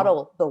can't Mhm.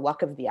 bottle the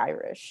luck of the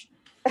Irish,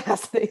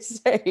 as they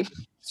say.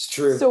 It's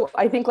true. So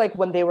I think like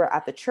when they were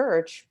at the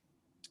church,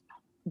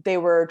 they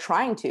were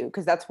trying to,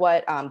 because that's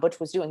what Butch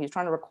was doing. He was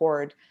trying to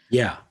record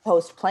Yeah.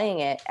 post playing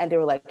it, and they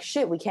were like,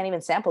 shit, we can't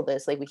even sample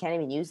this, like we can't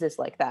even use this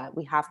like that,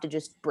 we have to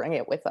just bring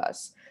it with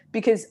us.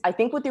 Because I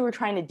think what they were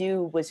trying to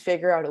do was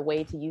figure out a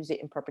way to use it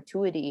in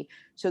perpetuity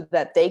so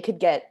that they could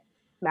get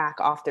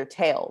Mac off their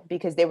tail,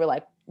 because they were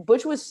like,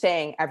 Butch was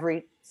saying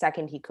every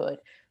second he could,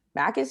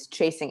 Mac is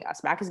chasing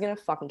us, Mac is gonna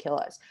fucking kill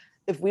us,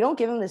 if we don't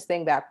give him this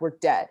thing back, we're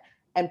dead.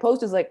 And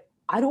Post is like,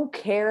 I don't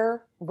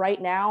care right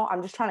now,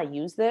 I'm just trying to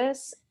use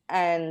this.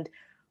 And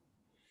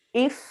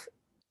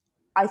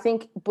I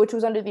think Butch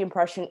was under the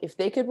impression if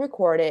they could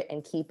record it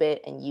and keep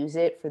it and use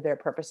it for their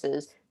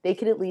purposes, they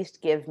could at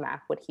least give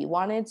Mac what he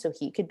wanted so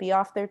he could be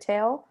off their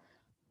tail.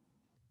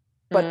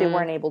 But they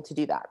weren't able to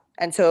do that.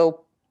 And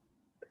so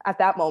at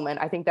that moment,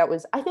 I think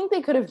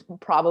they could have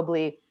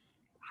probably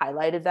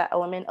highlighted that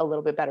element a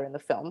little bit better in the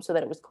film so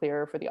that it was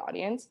clearer for the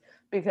audience,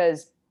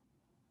 because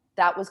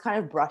that was kind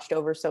of brushed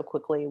over so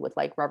quickly with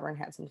like Reverend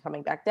Hanson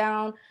coming back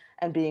down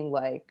and being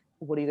like,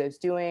 what are you guys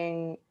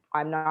doing?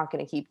 I'm not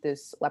going to keep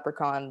this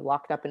leprechaun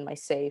locked up in my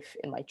safe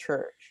in my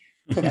church.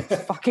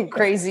 That's fucking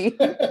crazy.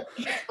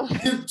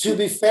 to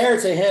be fair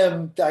to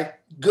him, like,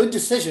 good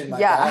decision, my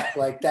Yeah. guy.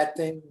 Like, that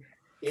thing,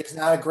 it's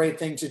not a great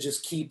thing to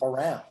just keep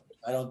around.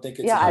 I don't think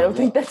it's a Yeah, I good don't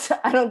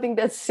look. think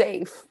that's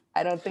safe.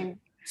 I don't think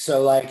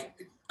So, like,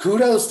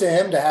 kudos to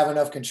him to have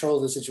enough control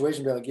of the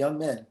situation. Be like, young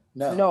men,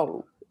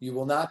 no, you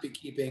will not be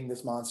keeping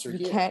this monster you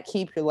here. can't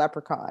keep your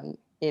leprechaun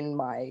in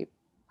my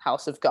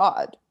house of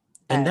God.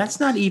 And that's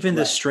not even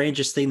the Right.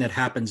 strangest thing that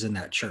happens in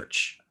that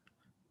church.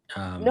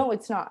 No,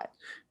 it's not.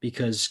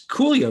 Because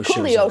Coolio shows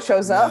Coolio up.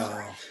 shows up.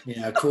 No.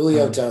 Yeah,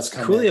 Coolio does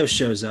come Coolio in.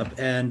 shows up,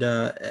 and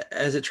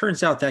as it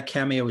turns out, that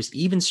cameo is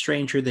even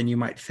stranger than you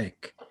might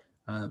think.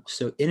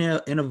 So in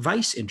a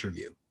Vice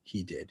interview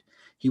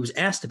he was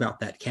asked about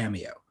that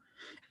cameo,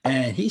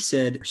 and he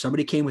said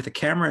somebody came with a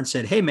camera and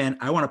said, "Hey man,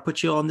 I want to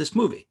put you on this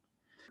movie."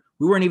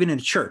 We weren't even in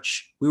a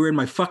church. We were in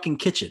my fucking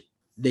kitchen.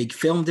 They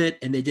filmed it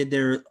and they did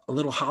their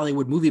little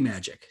Hollywood movie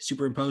magic,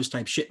 superimposed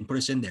type shit, and put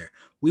us in there.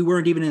 We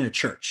weren't even in a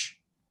church.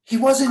 He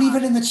wasn't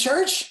even in the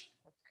church?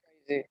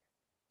 Crazy.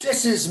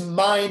 This is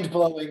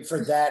mind-blowing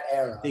for that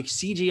era. They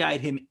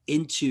CGI'd him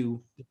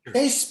into the church.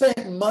 They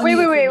spent money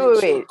Wait, to wait, make wait,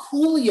 sure wait.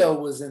 Coolio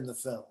was in the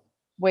film.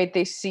 Wait,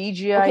 they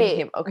CGI'd Okay,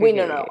 him. Okay, wait,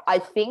 okay, no. I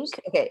think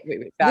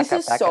Wait, back this up,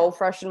 is back so up.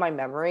 fresh in my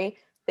memory.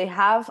 They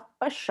have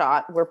a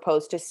shot where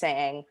Post is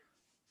saying,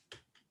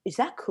 is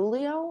that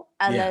Coolio?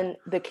 And Yeah. then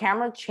the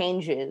camera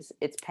changes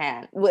its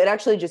pan. Well, it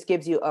actually just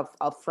gives you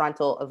a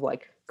frontal of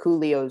like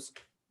Coolio's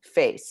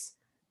face.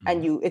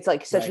 And it's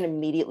like such an Right.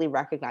 immediately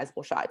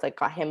recognizable shot. It's like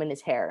got him in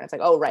his hair. And it's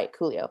like, oh, right,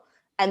 Coolio.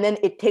 And then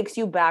it takes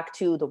you back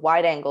to the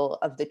wide angle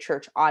of the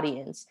church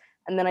audience.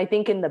 And then I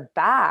think in the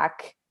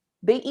back,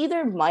 they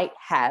either might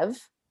have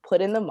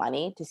put in the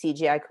money to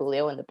CGI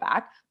Coolio in the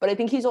back, but I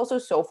think he's also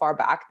so far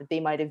back that they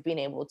might have been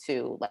able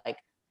to like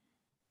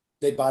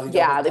They body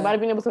yeah, doubled they that? might have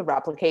been able to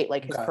replicate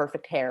like his Okay.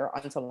 perfect hair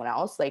on someone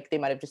else. Like they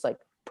might have just like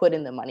put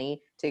in the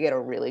money to get a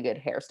really good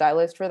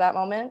hairstylist for that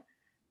moment.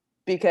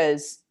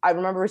 Because I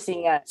remember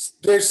seeing it.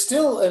 There's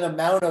still an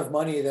amount of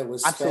money that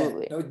was spent.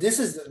 Absolutely. No, this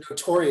is a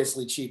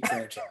notoriously cheap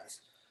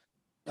franchise.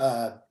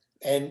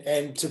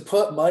 And to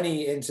put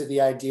money into the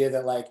idea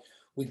that like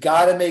we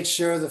got to make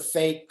sure the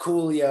fake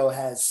Coolio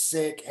has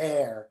sick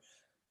hair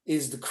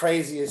is the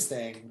craziest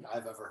thing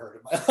I've ever heard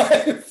in my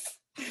life.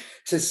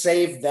 To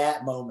save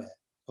that moment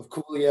of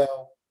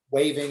Coolio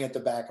waving at the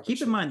back of.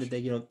 Keep in mind that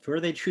they, where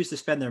they choose to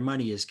spend their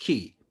money is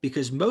key,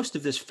 because most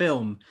of this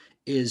film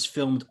is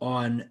filmed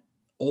on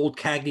old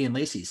Cagney and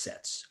Lacey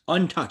sets,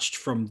 untouched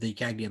from the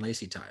Cagney and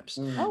Lacey times.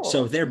 Oh.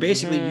 So they're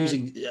basically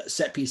using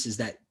set pieces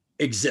that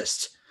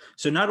exist.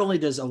 So not only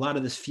does a lot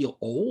of this feel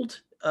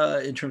old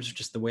in terms of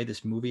just the way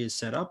this movie is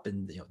set up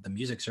and the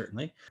music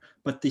certainly,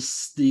 but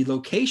the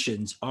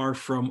locations are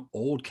from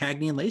old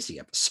Cagney and Lacey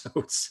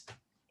episodes.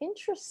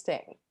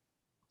 Interesting.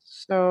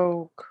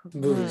 So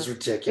Movie's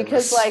ridiculous.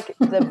 Because like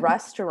the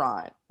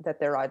restaurant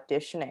that they're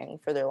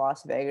auditioning for their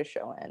Las Vegas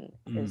show in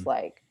is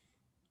like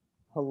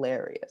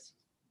hilarious.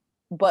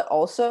 But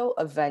also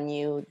a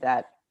venue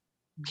that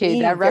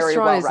that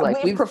restaurant is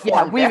like we've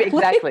performed. we've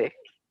exactly.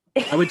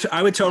 I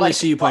would totally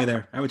see you play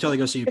there. I would totally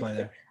go see you play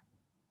there.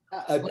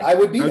 I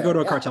would be. I would go to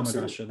a yeah, Cartel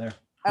absolutely. Madras show there.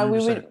 And we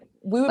 100%.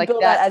 would Like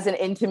build that that- as an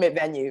intimate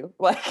venue.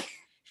 Like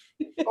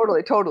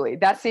Totally.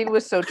 That scene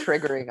was so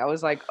triggering. I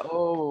was like,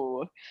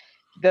 oh,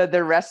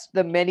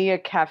 the many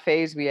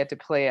cafes we had to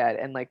play at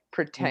and like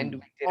pretend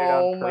we did it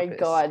oh on my purpose.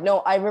 god. No,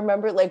 I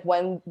remember like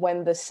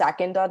when the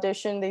second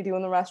audition they do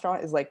in the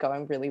restaurant is like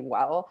going really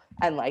well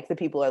and like the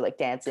people are like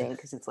dancing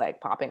because it's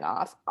like popping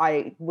off.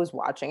 I was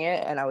watching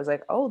it and I was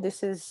like, oh,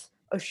 this is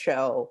a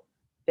show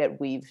that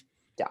we've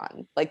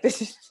done. Like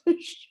this is a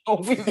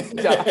show we've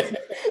done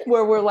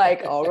where we're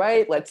like, all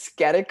right, let's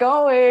get it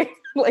going.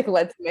 Like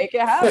let's make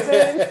it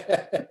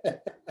happen.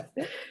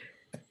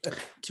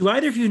 Do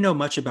either of you know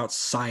much about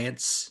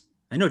science?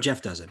 I know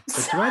Jeff doesn't,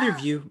 but do either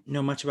of you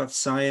know much about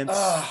science?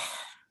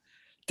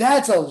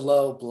 That's a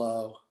low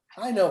blow.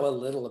 I know a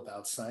little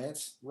about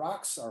science.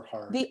 Rocks are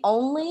hard. The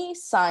only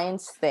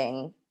science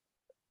thing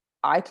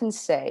I can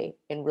say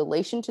in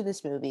relation to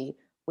this movie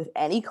with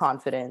any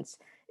confidence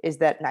is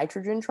that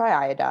nitrogen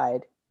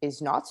triiodide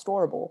is not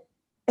storable,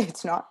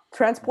 it's not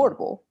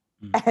transportable,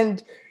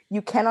 and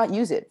you cannot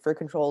use it for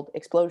controlled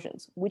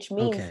explosions, which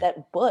means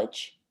that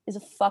Butch is a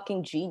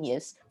fucking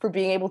genius for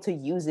being able to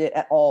use it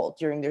at all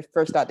during their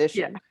first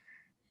audition. Yeah.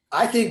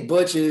 I think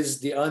Butch is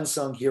the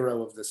unsung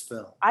hero of this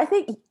film. I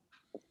think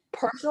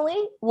personally,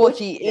 Well, Butch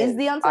he is is.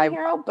 the unsung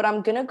hero, but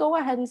I'm gonna go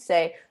ahead and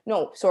say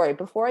no. Sorry,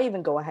 before I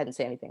even go ahead and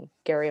say anything,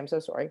 Gary, I'm so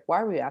sorry.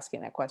 Why were you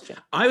asking that question?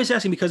 I was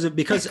asking because of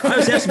Butch. I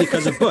was asking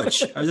because of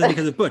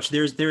Butch.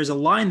 There's a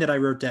line that I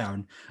wrote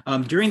down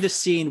during the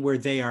scene where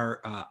they are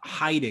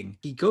hiding.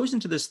 He goes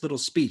into this little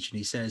speech and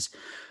he says,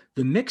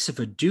 "The mix of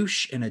a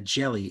douche and a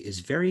jelly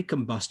is very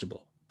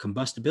combustible.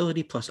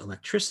 Combustibility plus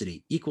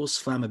electricity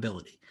equals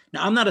flammability."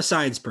 Now, I'm not a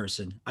science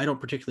person. I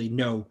don't particularly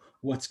know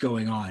what's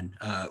going on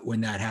when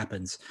that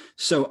happens.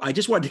 So I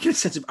just wanted to get a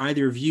sense if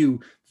either of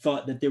you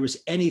thought that there was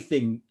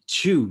anything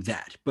to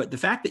that. But the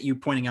fact that you're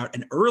pointing out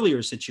an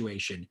earlier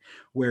situation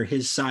where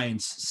his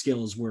science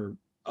skills were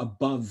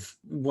above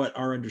what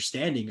our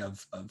understanding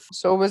of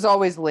So it was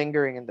always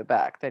lingering in the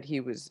back that he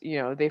was,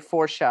 they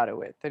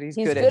foreshadow it that he's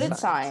good at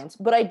science.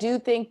 But I do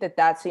think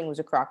that scene was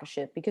a crock of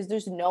shit because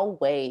there's no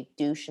way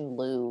douche and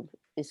lube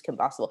is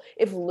combustible.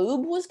 If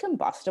lube was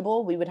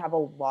combustible, we would have a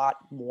lot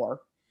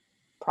more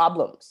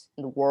problems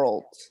in the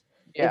world.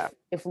 Yeah.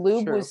 If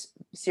lube true. was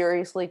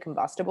seriously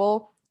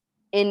combustible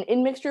in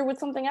mixture with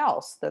something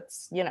else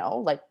that's,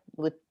 like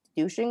with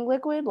douching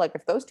liquid, like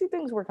if those two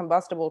things were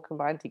combustible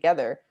combined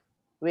together,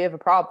 we have a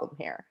problem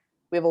here.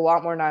 We have a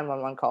lot more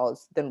 911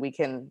 calls than we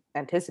can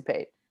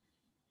anticipate.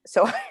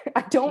 So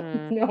I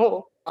don't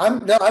know.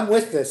 I'm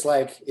with this.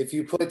 Like if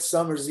you put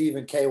Summer's Eve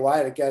and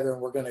KY together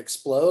and we're gonna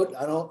explode,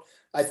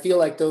 I feel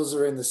like those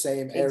are in the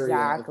same area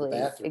of the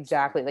bathroom.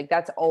 Exactly. Like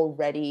that's a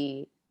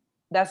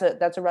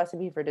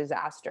recipe for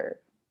disaster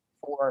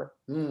for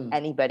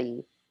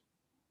anybody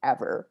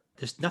ever.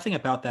 There's nothing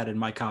about that in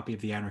my copy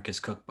of the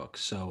Anarchist Cookbook,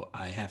 so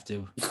I have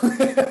to.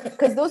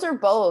 Because those are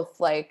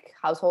both like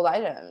household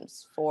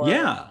items for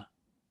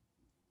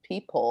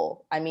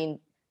people. I mean,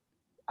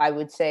 I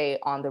would say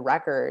on the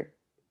record,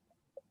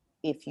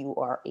 if you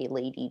are a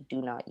lady,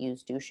 do not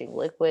use douching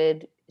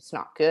liquid. It's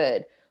not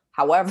good.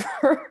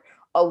 However,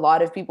 a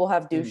lot of people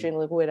have douching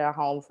liquid at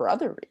home for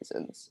other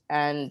reasons,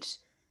 and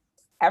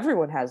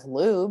everyone has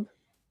lube.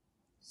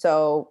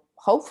 So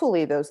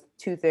hopefully those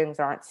two things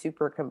aren't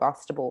super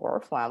combustible or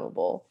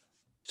flammable.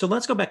 So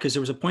let's go back because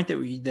there was a point that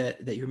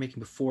you were making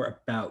before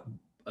about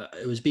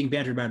it was being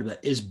bantered about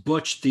is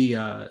Butch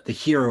the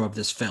hero of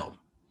this film,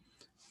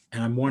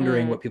 and I'm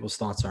wondering what people's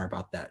thoughts are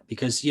about that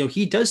because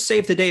he does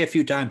save the day a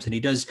few times and he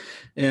does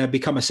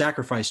become a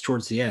sacrifice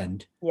towards the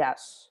end.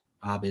 Yes.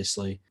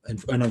 obviously,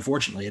 and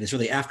unfortunately, and it's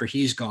really after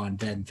he's gone,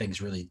 then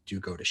things really do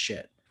go to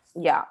shit.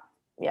 Yeah.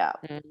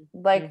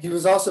 Like He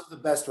was also the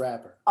best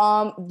rapper.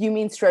 you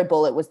mean Stray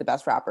Bullet was the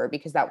best rapper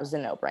because that was a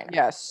no-brainer.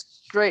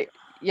 Yes, Stray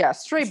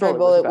Stray Bullet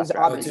Bullet was was the best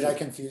rapper. obvious. Did I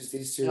confuse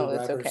these two No,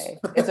 rappers? it's okay.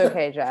 It's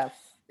okay, Jeff.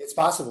 It's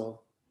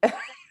possible.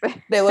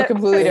 They look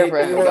completely They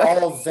different. were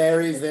all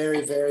very,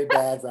 very, very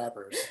bad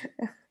rappers.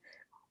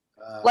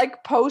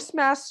 Like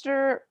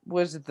Postmaster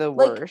was the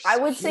Like worst. I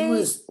would He say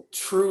was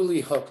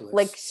truly hookless.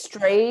 like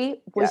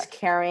Stray was Yeah.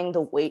 carrying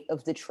the weight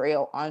of the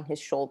trail on his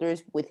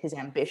shoulders with his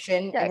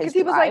ambition Yeah, and his because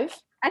he was like,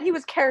 drive. and he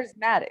was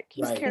charismatic.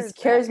 He was Right. He's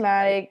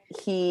charismatic.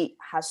 He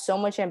has so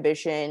much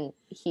ambition.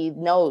 He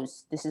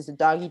knows this is a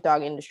dog eat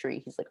dog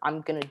industry. He's like,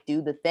 I'm gonna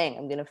do the thing.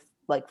 I'm gonna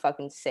like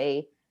fucking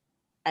say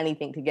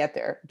anything to get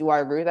there. Do I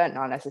agree with that?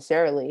 Not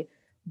necessarily.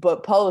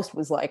 But Post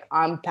was like,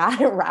 I'm bad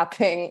at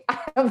rapping. I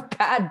have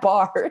bad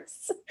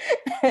bars,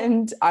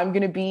 and I'm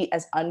gonna be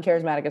as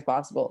uncharismatic as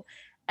possible.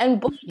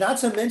 And not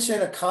to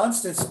mention a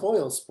constant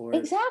spoil sport.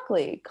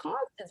 exactly,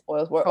 constant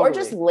spoils or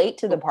just late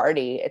to the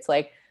party. It's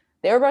like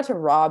they were about to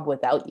rob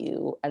without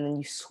you, and then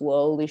you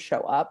slowly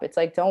show up. It's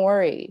like, don't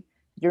worry,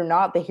 you're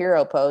not the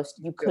hero, Post.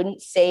 You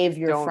couldn't save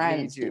your Don't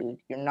friends, need you. dude.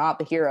 You're not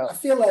the hero. I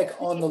feel like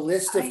on the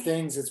list of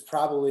things, it's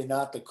probably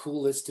not the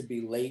coolest to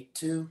be late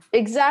to.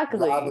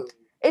 Exactly.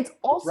 It's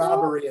also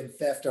Robbery and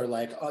theft are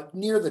like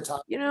near the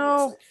top. You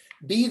know, Like,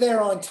 be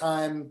there on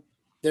time.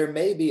 There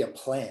may be a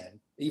plan,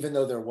 even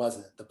though there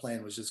wasn't. The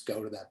plan was just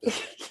go to that building.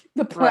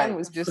 the plan Right.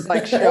 was just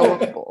like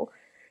show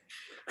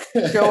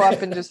show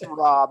up and just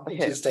rob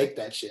him. Just take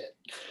that shit.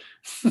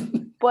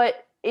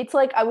 But it's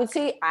like I would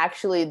say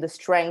actually the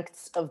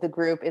strengths of the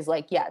group is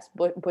like, yes,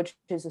 Butch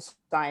is a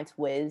science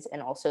whiz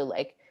and also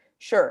like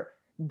sure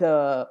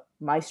the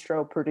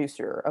maestro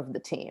producer of the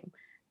team,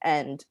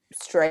 and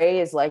Stray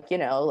is like, you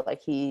know,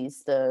 like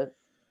he's the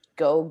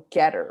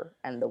go-getter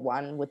and the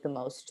one with the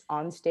most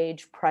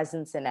onstage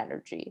presence and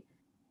energy.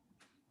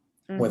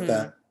 With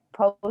that,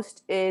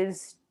 Post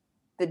is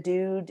the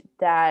dude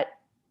that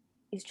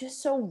is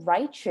just so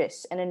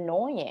righteous and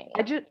annoying.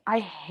 I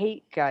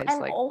hate guys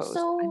and like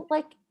also Post.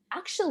 like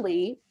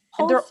actually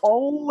And they're Post-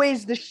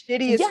 always the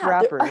shittiest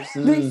rappers.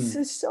 This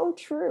is so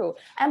true.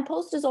 And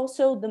Post is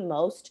also the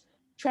most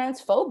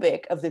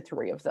transphobic of the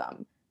three of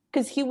them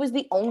because he was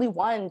the only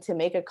one to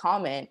make a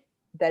comment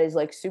that is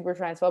like super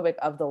transphobic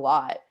of the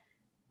lot.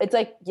 It's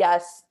like,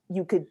 yes,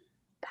 you could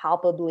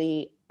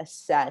palpably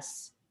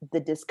assess the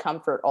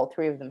discomfort all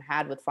three of them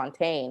had with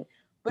Fontaine,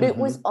 but it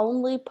was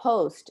only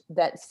Post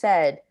that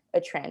said a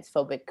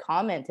transphobic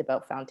comment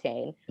about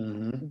Fontaine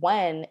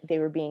when they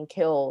were being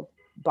killed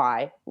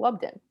by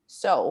Lubden.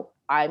 So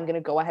I'm going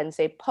to go ahead and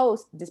say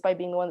Post, despite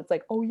being the one that's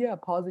like, oh yeah,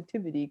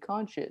 positivity,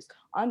 conscious,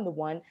 I'm the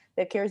one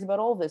that cares about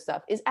all this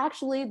stuff, is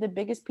actually the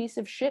biggest piece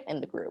of shit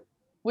in the group.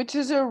 Which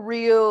is a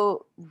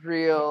real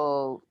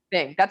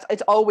thing.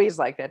 It's always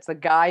like that. It's the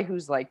guy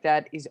who's like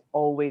that is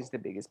always the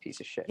biggest piece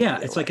of shit. Yeah,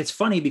 it's like it's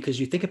funny because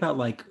you think about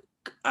like,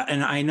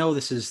 and I know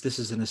this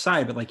is an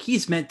aside, but like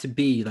he's meant to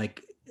be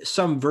like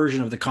some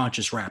version of the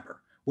conscious rapper.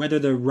 Whether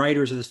the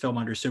writers of this film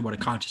understood what a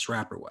conscious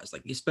rapper was,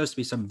 like he's supposed to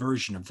be some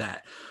version of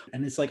that.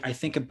 And it's like I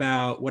think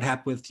about what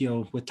happened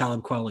with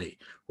Talib Kweli,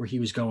 where he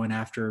was going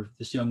after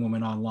this young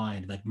woman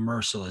online like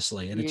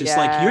mercilessly, and it's just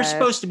like you're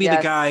supposed to be the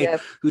guy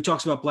who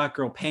talks about black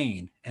girl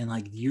pain, and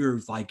like you're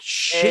like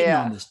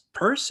shitting on this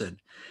person.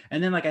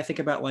 And then like I think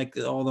about like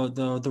all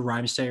the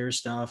Rhymesayers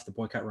stuff, the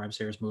boycott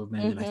Rhymesayers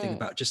movement, and I think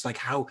about just like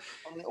how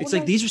it's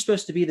like these are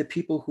supposed to be the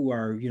people who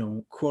are, you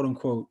know, quote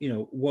unquote, you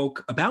know,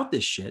 woke about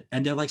this shit,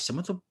 and they're like some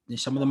of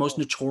the most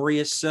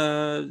notorious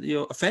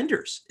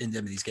offenders in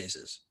these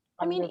cases.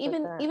 I mean,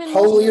 even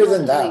holier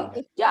than thou.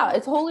 Yeah,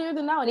 it's holier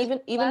than thou,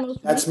 and even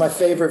that's my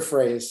favorite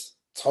phrase.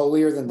 It's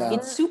holier than thou.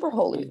 It's super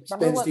holy. He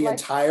spends the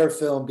entire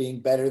film being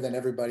better than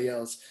everybody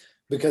else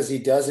because he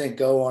doesn't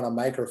go on a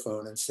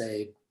microphone and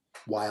say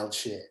wild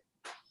shit.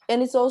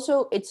 And it's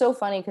so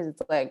funny because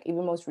it's like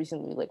even most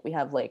recently, like we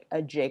have like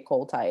a J.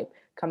 Cole type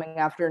coming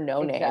after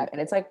No Name, and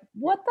it's like,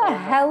 what the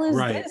hell is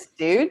this,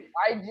 dude?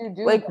 Why'd you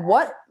do like that?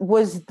 What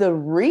was the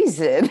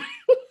reason?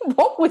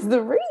 What was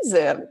the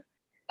reason?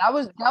 That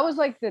was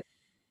like the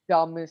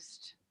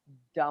dumbest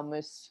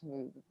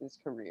move of his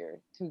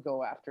career, to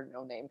go after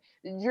No Name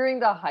during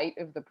the height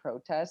of the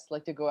protest,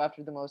 like to go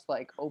after the most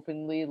like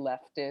openly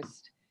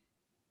leftist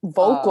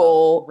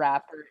vocal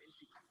rapper,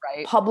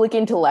 right? Public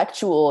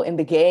intellectual in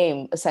the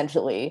game,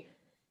 essentially.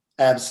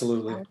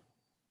 Absolutely.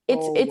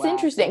 It's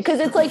interesting because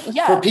it's like,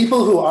 yeah, for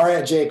people who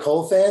aren't J.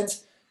 Cole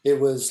fans, it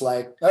was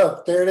like,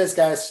 oh, there it is,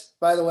 guys.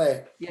 By the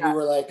way, we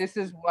were like, this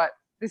is what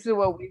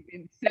we've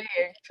been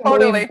saying.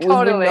 We've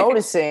been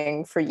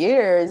noticing for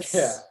years.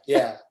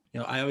 Yeah. You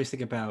know, I always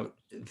think about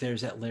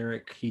there's that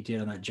lyric he did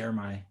on that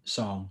Jeremiah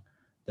song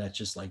that's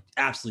just like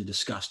absolutely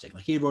disgusting.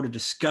 Like he wrote a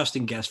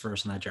disgusting guest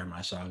verse on that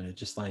Jeremiah song, and it's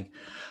just like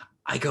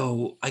I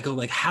go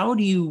like, how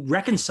do you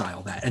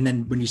reconcile that? And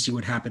then when you see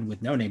what happened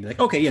with No Name, you're like,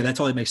 okay, yeah, that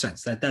totally makes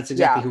sense. That's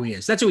exactly who he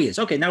is. That's who he is.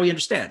 Okay, now we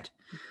understand.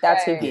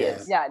 That's who he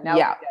is. Yeah, now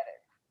we get it.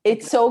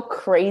 It's so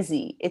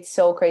crazy. It's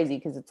so crazy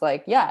because it's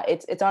like, yeah,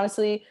 it's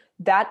honestly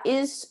that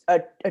is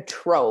a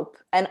trope,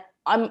 and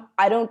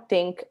I don't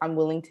think I'm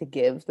willing to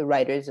give the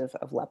writers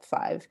of Lep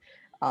 5.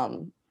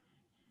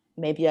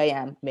 Maybe I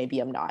am, maybe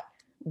I'm not.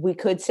 We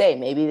could say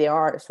maybe they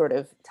are sort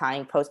of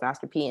tying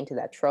Postmaster P into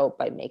that trope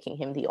by making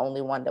him the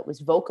only one that was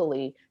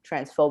vocally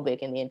transphobic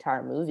in the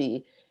entire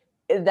movie.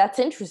 That's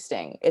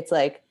interesting. It's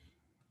like,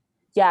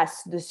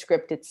 yes, the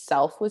script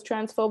itself was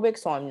transphobic,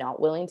 so I'm not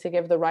willing to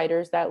give the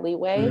writers that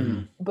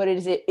leeway. But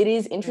it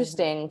is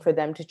interesting for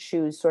them to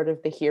choose sort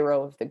of the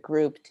hero of the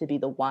group to be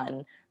the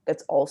one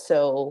that's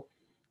also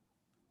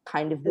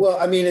kind of Well,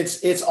 I mean,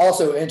 it's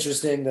also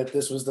interesting that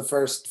this was the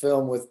first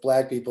film with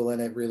Black people in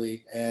it,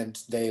 really, and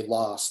they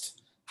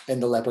lost,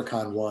 and the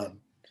Leprechaun won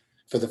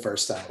for the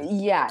first time.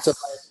 Yes.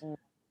 So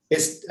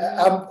it's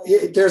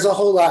there's a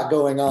whole lot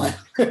going on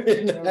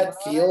in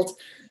that field.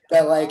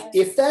 That, like,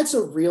 if that's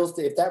a real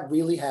thing, if that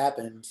really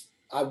happened,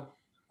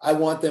 I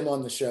want them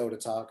on the show to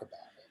talk about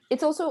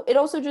it. It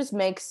also just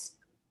makes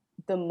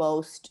the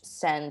most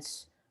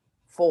sense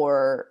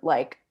for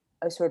like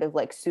a sort of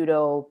like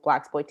pseudo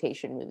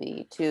blaxploitation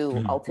movie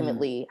to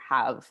ultimately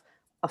have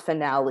a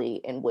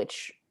finale in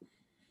which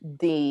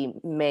the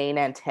main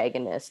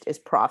antagonist is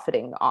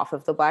profiting off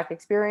of the Black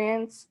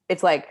experience.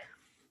 It's like,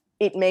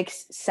 it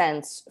makes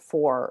sense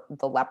for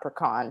the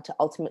Leprechaun to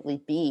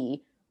ultimately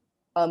be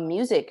a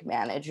music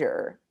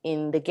manager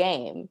in the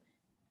game.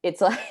 It's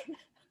like,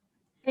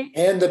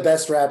 And the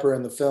best rapper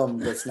in the film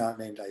that's not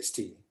named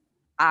Ice-T.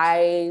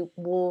 I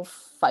will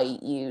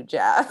fight you,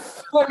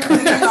 Jeff. I'm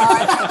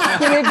not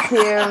gonna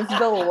give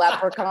the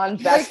Leprechaun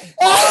best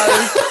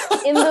bars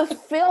in the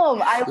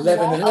film. I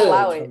won't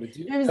allow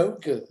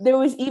it. There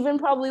was even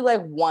probably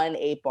like one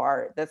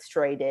 8-bar that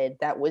Stray did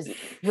that was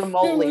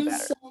remotely better.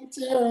 So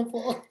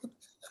terrible.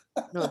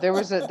 No, there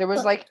was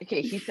like,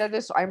 okay, he said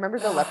this. I remember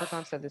the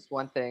Leprechaun said this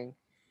one thing,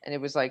 and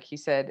it was like, he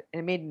said, and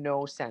it made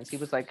no sense. He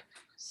was like,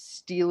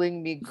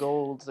 stealing me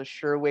gold's a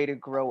sure way to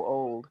grow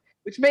old,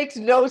 which makes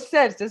no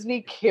sense. Doesn't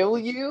he kill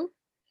you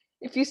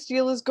if you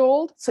steal his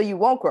gold? So you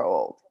won't grow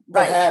old.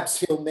 Perhaps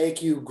he'll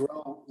make you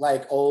grow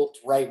like old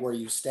right where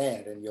you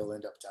stand, and you'll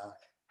end up dying.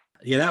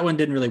 Yeah, that one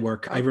didn't really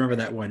work. I remember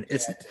that one.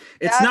 It's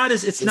not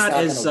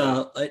as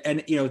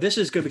and you know, this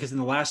is good because in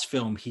the last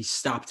film he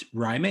stopped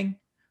rhyming.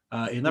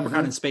 In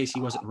Leprechaun in Space,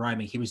 he wasn't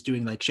rhyming. He was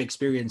doing like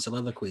Shakespearean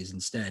soliloquies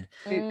instead.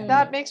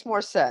 That makes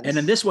more sense. And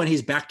in this one,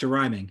 he's back to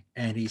rhyming,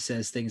 and he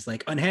says things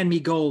like, "Unhand me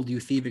gold,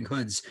 you thieving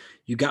hoods.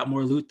 You got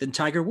more loot than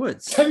Tiger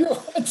Woods."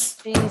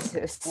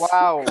 Jesus.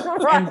 Wow.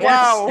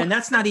 And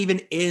that's not even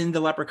in the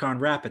Leprechaun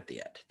rap at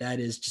the end. That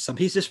is just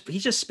he's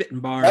just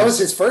spitting bars. That was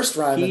his first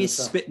rhyme. He's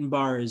spitting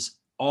bars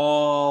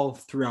all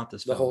throughout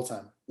this film. The whole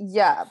time.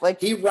 Yeah,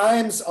 like he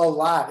rhymes a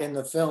lot in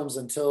the films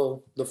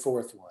until the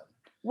fourth one.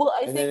 Well,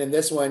 I think then in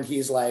this one,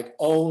 he's like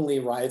only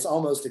right. It's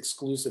almost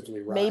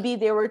exclusively right. Maybe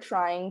they're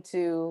trying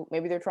to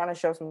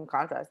show some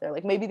contrast there.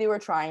 Like maybe they were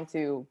trying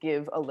to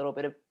give a little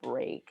bit of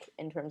break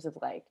in terms of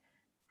like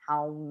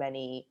how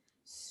many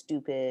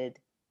stupid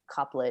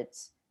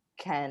couplets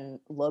can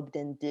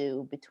Lubden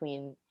do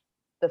between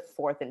the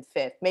fourth and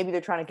fifth. Maybe they're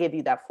trying to give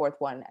you that fourth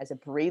one as a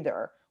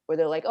breather where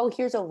they're like, oh,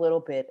 here's a little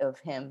bit of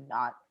him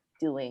not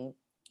doing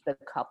the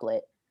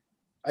couplet.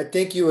 I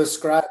think you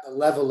ascribe a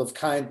level of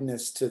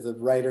kindness to the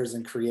writers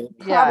and creators.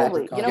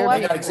 Probably. You know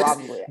what?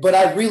 Probably. But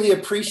I really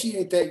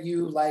appreciate that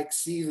you like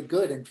see the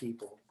good in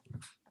people.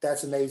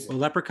 That's amazing. Well,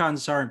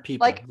 leprechauns aren't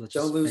people. Like, let's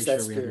don't just lose make that sure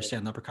we spirit.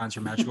 understand leprechauns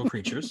are magical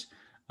creatures.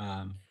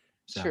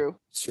 True.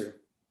 It's true.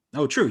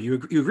 Oh, true. You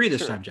agree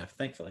this time, Jeff,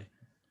 thankfully.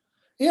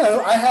 You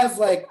know, I have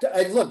like,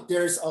 look,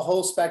 there's a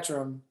whole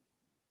spectrum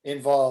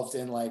involved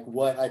in like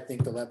what I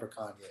think the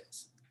leprechaun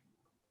is.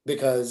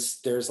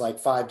 Because there's like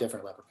 5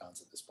 different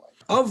leprechauns at this point.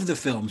 Of the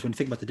films, when you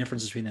think about the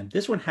differences between them,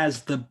 this one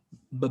has the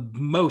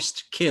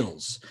most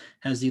kills,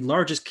 has the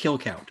largest kill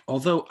count.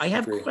 Although I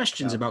have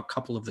questions about a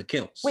couple of the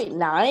kills. Wait,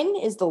 9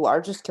 is the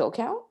largest kill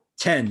count?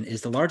 10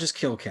 is the largest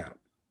kill count.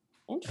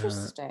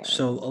 Interesting.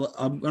 So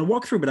I'm going to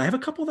walk through, but I have a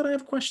couple that I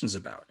have questions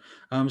about.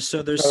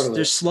 So there's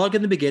Totally. Slug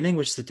in the beginning,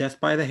 which is the death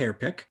by the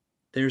hairpick.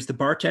 There's the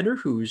bartender,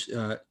 who's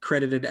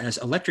credited as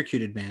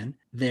Electrocuted Man.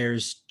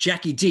 There's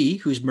Jackie D,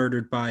 who's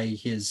murdered by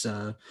his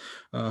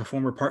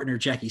former partner,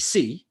 Jackie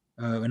C,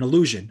 an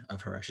illusion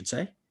of her, I should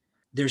say.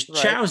 There's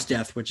Chow's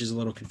death, which is a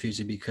little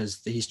confusing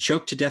because he's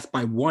choked to death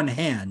by one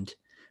hand,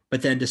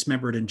 but then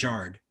dismembered and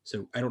jarred.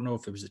 So I don't know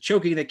if it was the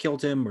choking that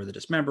killed him or the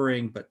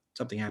dismembering, but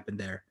something happened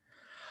there.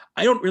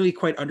 I don't really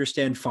quite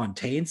understand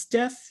Fontaine's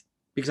death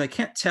because I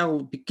can't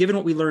tell, given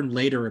what we learned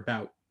later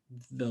about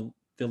the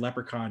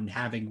leprechaun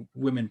having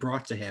women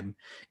brought to him,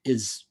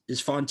 is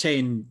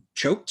Fontaine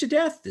choked to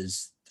death?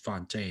 Is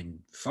Fontaine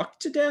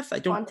fucked to death? I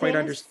don't quite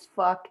understand.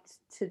 Fucked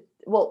to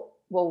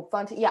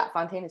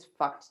Fontaine is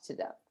fucked to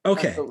death.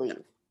 Okay, I believe.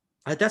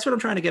 That's what I'm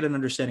trying to get an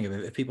understanding of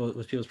it,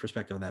 people's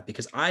perspective on that,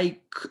 because I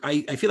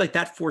feel like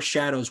that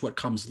foreshadows what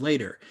comes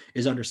later,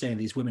 is understanding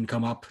these women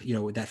come up,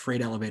 with that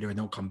freight elevator and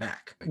don't come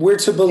back. We're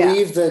to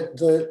believe that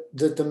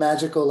the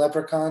magical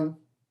leprechaun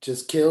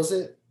just kills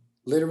it,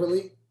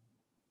 literally.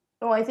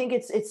 No, I think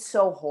it's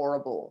so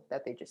horrible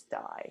that they just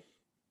die.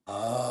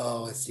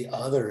 Oh, it's the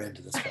other end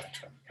of the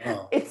spectrum.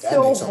 Oh, It's that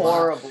so makes a lot.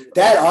 horrible.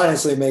 That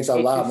honestly makes a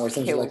It lot just more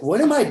sense. You're like, kills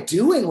what am I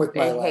doing with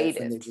my They life? hate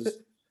And they it. just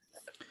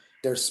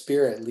their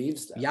spirit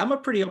leaves them. Yeah, I'm a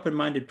pretty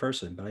open-minded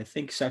person, but I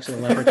think Sex with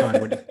a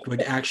Leprechaun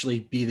would actually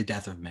be the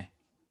death of me.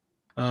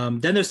 Then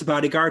there's the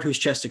bodyguard whose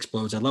chest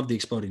explodes. I love the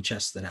exploding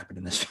chests that happened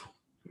in this film.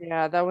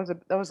 Yeah, that was a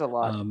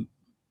lot.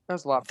 That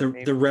was a lot for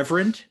me. The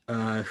Reverend,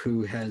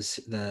 who has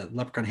the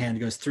leprechaun hand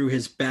goes through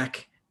his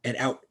back and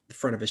out the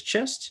front of his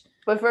chest.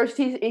 But first,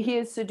 he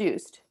is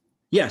seduced.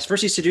 Yes,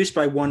 first he's seduced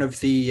by one of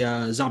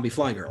the zombie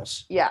fly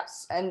girls.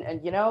 Yes,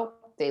 and you know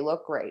they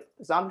look great.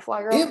 Zombie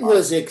fly girl. It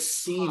was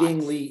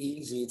exceedingly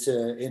easy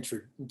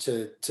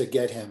to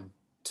get him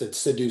to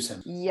seduce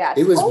him. Yes.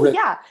 It was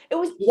yeah. It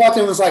was. He walked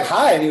in and was like,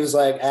 hi, and he was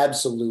like,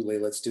 absolutely,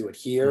 let's do it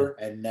here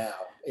and now.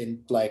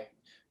 And like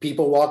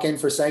people walk in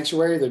for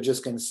sanctuary, they're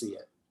just gonna see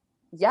it.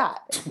 Yeah,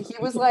 he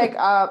was like,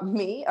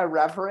 me, a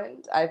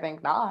reverend? I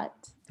think not.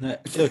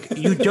 Look,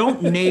 you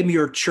don't name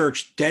your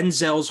church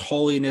Denzel's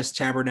Holiness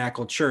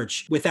Tabernacle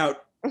Church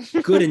without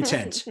good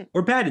intent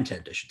or bad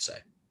intent, I should say.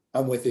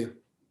 I'm with you.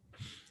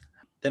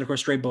 Then, of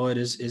course, Stray Bullet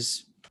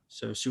is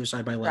so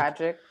suicide by lip.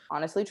 Tragic,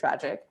 honestly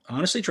tragic.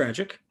 Honestly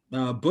tragic.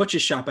 Butch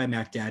is shot by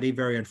Mac Daddy,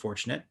 very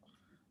unfortunate.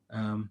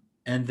 And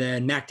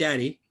then Mac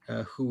Daddy,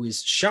 who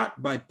is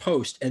shot by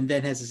Post and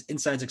then has his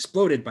insides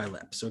exploded by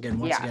Lip. So again,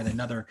 once again,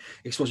 another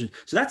explosion.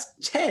 So that's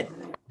 10.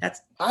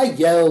 I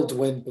yelled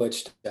when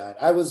Butch died.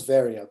 I was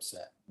very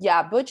upset.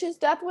 Yeah, Butch's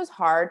death was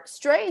hard.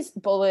 Stray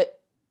bullet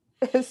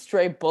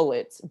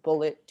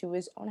to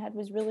his own head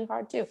was really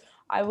hard too.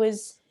 That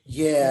was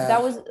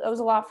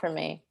a lot for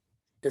me.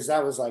 Because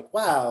that was like,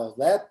 wow,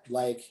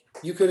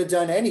 you could have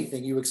done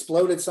anything. You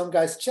exploded some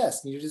guy's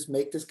chest and you just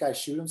make this guy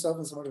shoot himself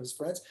and some of his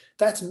friends.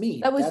 That's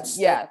mean. That was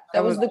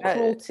the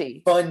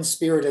cruelty.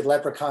 Fun-spirited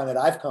leprechaun that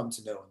I've come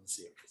to know in the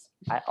series.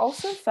 I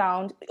also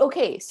found,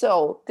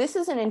 so this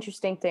is an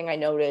interesting thing I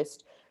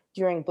noticed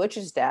during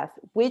Butch's death,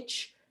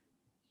 which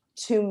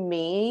to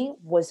me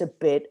was a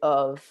bit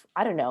of,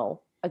 I don't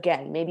know,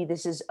 again, maybe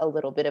this is a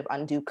little bit of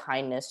undue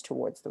kindness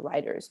towards the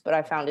writers, but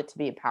I found it to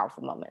be a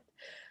powerful moment.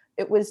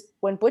 It was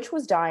when Butch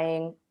was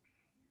dying,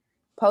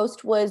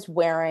 Post was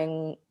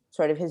wearing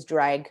sort of his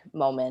drag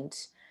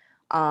moment.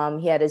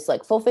 He had his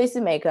like full face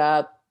of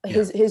makeup.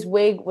 His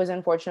wig was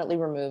unfortunately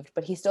removed,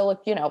 but he still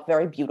looked,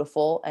 very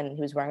beautiful, and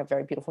he was wearing a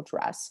very beautiful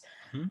dress.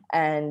 Mm-hmm.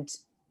 And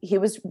he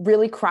was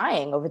really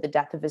crying over the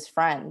death of his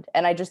friend.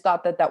 And I just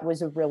thought that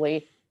was a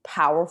really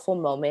powerful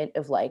moment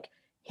of like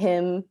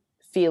him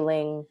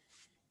feeling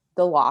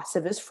the loss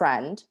of his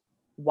friend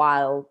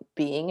while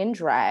being in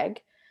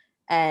drag.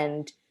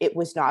 And it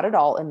was not at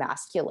all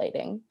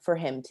emasculating for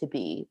him to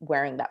be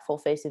wearing that full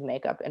face of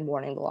makeup and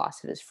mourning the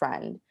loss of his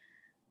friend.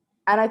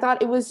 And I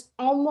thought it was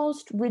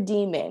almost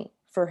redeeming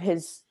for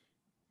his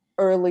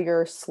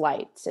earlier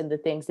slights and the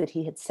things that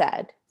he had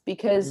said.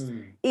 Because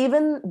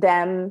even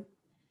them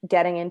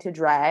getting into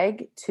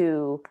drag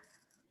to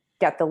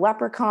get the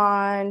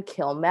leprechaun,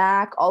 kill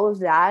Mac, all of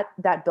that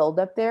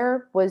buildup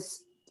there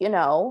was,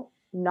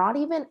 not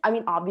even,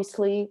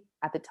 obviously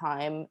at the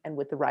time and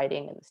with the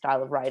writing and the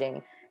style of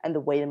writing and the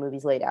way the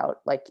movie's laid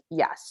out, like,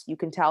 yes, you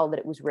can tell that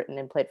it was written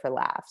and played for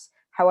laughs.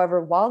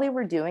 However, while they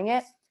were doing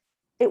it,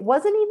 it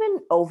wasn't even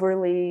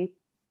overly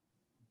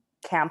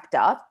camped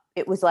up.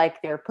 It was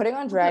like they're putting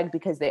on drag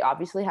because they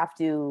obviously have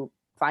to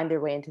find their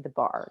way into the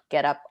bar,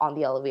 get up on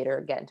the elevator,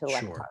 get into the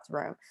leprechaun's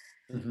room.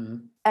 Mm-hmm.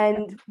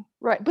 And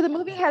right. But the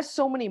movie has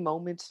so many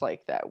moments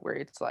like that where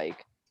it's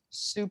like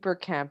super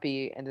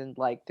campy. And then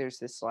like, there's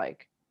this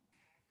like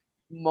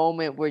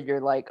moment where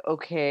you're like,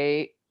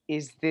 okay,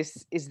 is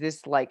this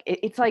like,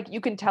 it's like, you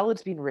can tell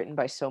it's been written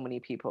by so many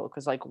people.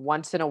 Cause like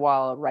once in a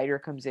while a writer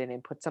comes in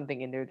and puts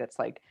something in there that's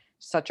like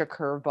such a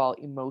curveball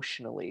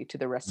emotionally to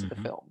the rest of the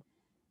film.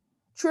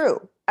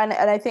 True. And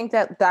I think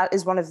that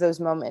is one of those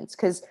moments,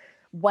 because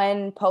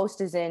when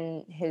Post is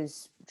in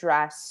his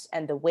dress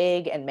and the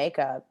wig and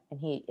makeup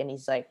and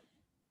he's like,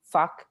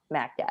 fuck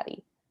Mac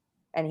Daddy,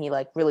 and he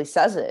like really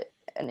says it,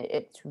 and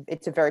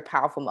it's a very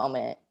powerful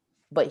moment,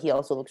 but he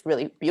also looks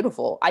really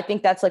beautiful. I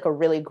think that's like a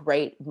really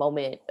great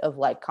moment of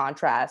like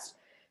contrast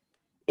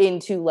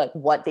into like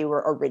what they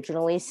were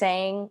originally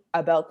saying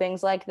about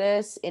things like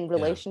this in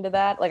relation to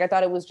that. Like I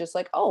thought it was just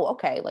like, oh,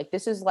 okay, like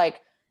this is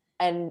like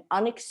an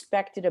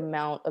unexpected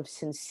amount of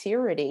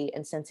sincerity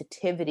and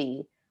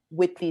sensitivity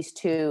with these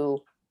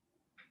two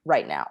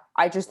right now.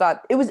 I just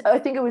thought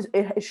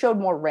it showed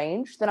more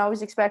range than I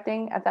was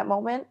expecting at that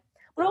moment.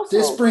 But also,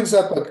 this brings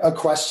up a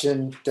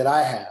question that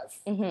I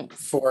have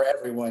for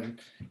everyone.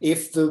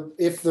 If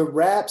the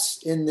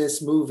raps in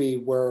this movie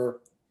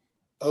were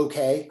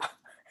okay,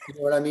 you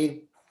know what I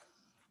mean?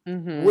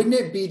 Wouldn't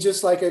it be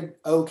just like an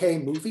okay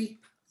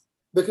movie?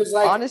 Because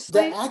like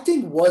honestly, the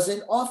acting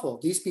wasn't awful.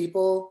 These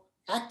people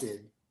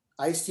acted.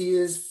 Ice-T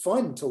is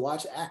fun to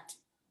watch act.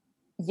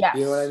 Yes.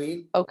 You know what I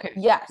mean? Okay.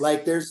 Yes.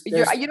 Like there's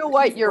you know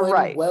what? You're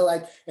right. Well,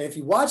 and if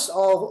you watched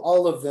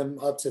all of them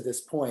up to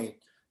this point,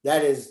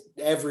 that is,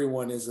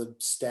 everyone is a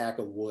stack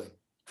of wood.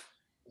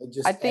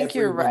 I think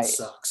you're right.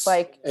 Sucks.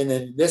 Like, and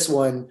then this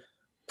one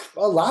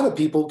a lot of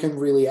people can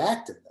really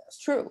act in this.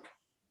 True.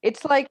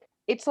 It's like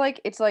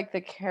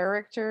the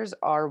characters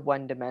are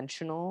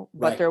one-dimensional,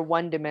 but Right. they're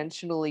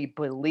one-dimensionally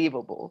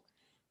believable.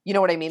 You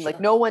know what I mean? Like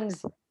Sure. no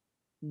one's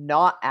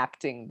not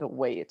acting the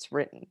way it's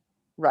written,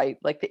 right?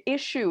 Like the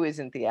issue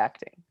isn't the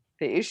acting.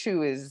 The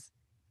issue is,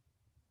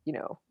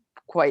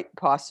 quite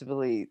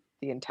possibly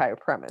the entire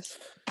premise.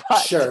 But,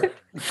 Sure.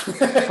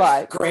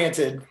 but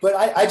Granted. But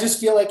I just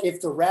feel like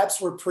if the raps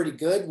were pretty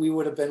good, we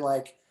would have been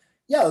like,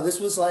 yo, this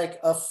was like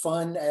a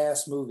fun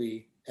ass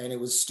movie and it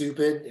was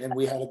stupid and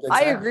we had a good time.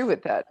 I agree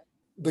with that.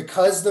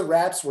 Because the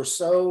raps were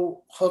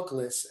so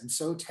hookless and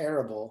so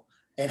terrible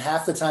and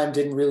half the time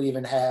didn't really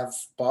even have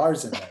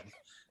bars in them,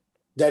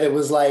 that it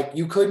was like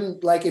you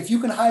couldn't, like, if you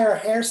can hire a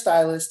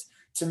hairstylist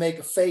to make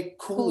a fake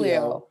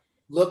Coolio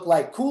look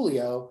like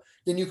Coolio,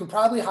 then you can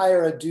probably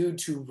hire a dude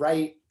to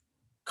write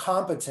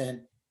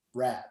competent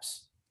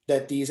raps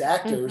that these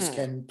actors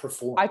can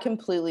perform. I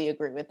completely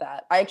agree with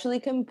that. I actually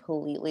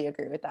completely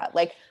agree with that.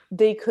 Like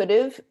they could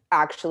have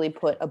actually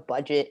put a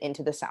budget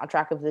into the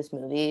soundtrack of this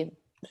movie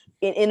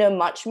in a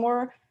much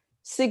more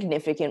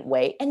significant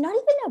way, and not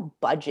even a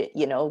budget,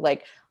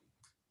 like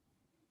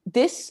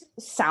this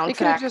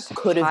soundtrack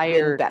could have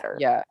been better.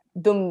 Yeah.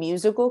 The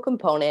musical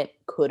component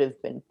could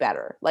have been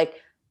better. Like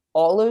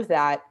all of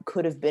that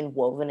could have been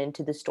woven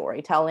into the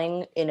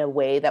storytelling in a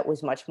way that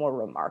was much more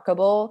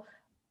remarkable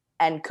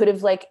and could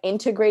have like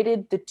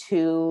integrated the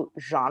two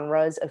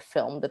genres of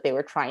film that they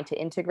were trying to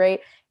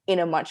integrate in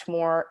a much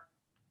more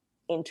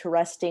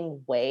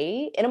interesting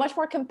way, in a much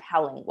more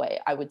compelling way,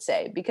 I would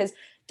say, because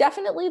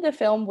definitely the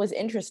film was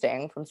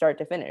interesting from start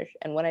to finish.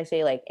 And when I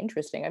say like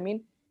interesting, I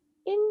mean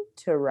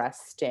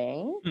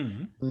interesting,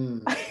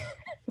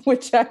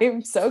 which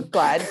I'm so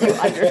glad you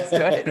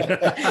understood.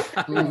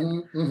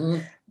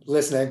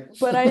 Listening.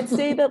 But I'd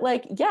say that,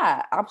 like,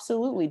 yeah,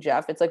 absolutely,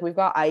 Jeff. It's like we've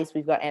got Ice,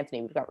 we've got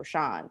Anthony, we've got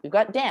Rashawn, we've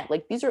got Dan.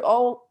 Like, these are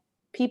all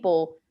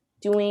people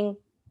doing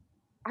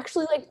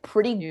actually like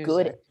pretty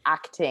good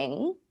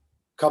acting.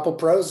 Couple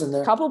pros in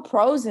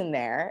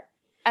there.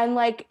 And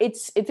like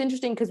it's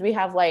interesting because we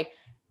have like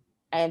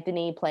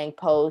Anthony playing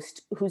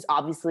Post, who's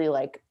obviously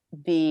like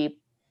the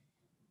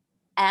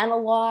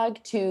analog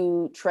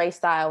to Trey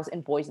Styles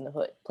in Boys in the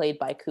Hood, played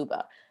by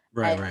Kuba.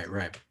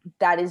 Right.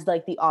 That is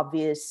like the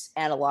obvious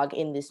analog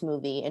in this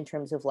movie in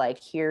terms of like,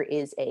 here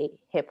is a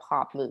hip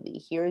hop movie.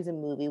 Here is a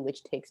movie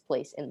which takes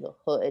place in the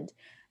hood.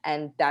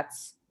 And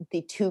that's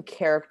the two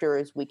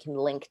characters we can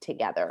link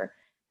together.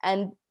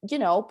 And,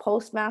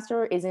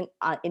 Postmaster isn't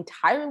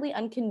entirely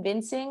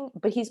unconvincing,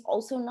 but he's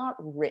also not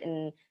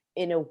written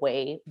in a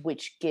way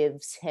which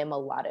gives him a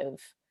lot of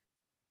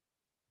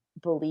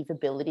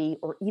believability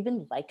or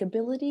even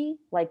likability.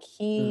 Like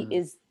he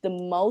is the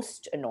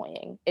most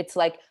annoying. It's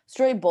like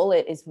Stray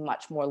Bullet is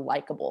much more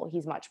likable.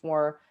 He's much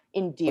more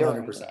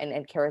endearing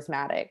and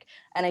charismatic.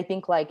 And I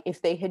think like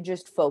if they had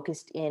just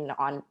focused in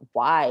on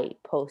why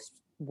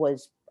Post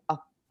was a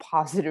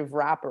positive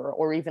rapper,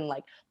 or even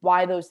like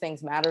why those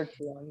things mattered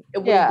to him, it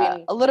would have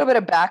been a little bit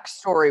of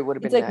backstory would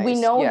have been like nice. We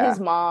know his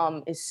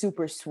mom is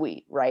super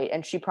sweet, right?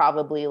 And she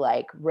probably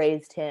like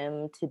raised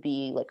him to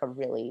be like a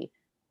really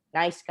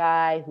nice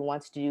guy who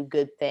wants to do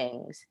good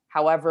things.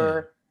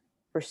 However,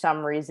 for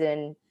some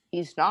reason,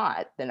 he's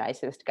not the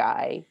nicest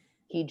guy.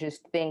 He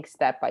just thinks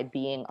that by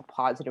being a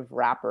positive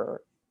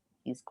rapper,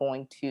 he's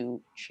going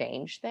to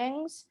change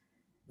things.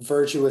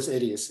 Virtuous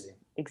idiocy.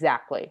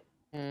 Exactly.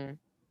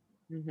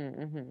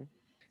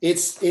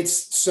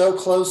 It's so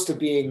close to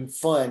being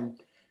fun,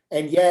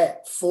 and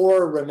yet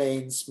 4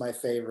 remains my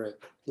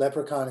favorite.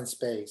 Leprechaun in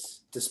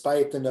Space,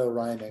 despite the no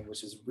rhyming,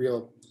 which is a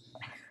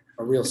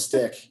real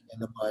stick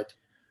in the mud.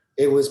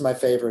 It was my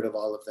favorite of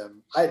all of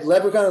them.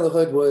 Leprechaun in the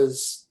Hood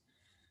was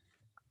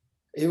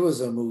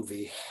a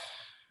movie.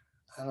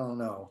 I don't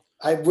know.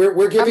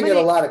 We're giving it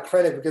a lot of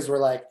credit because we're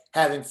like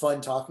having fun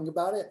talking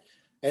about it,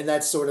 and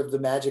that's sort of the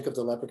magic of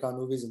the Leprechaun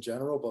movies in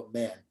general. But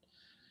man,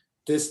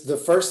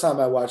 the first time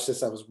I watched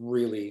this, I was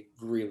really,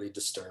 really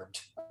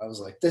disturbed. I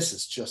was like, this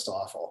is just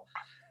awful.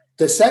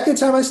 The second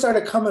time I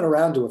started coming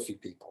around to a few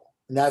people,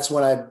 and that's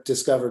when I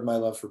discovered my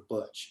love for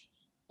Butch,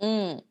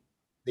 the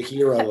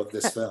hero of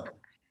this film.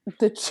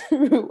 The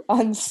true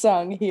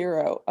unsung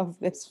hero of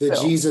this film.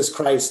 The Jesus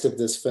Christ of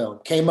this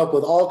film. Came up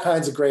with all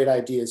kinds of great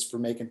ideas for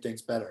making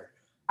things better.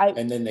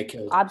 And then they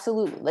killed him.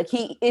 Absolutely. Like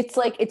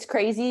it's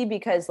crazy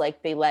because like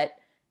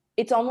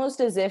it's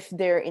almost as if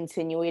they're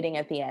insinuating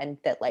at the end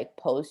that like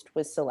Post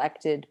was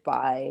selected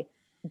by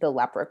the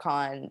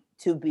Leprechaun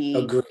to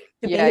be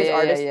his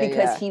artist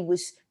because he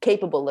was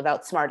capable of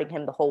outsmarting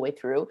him the whole way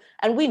through.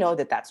 And we know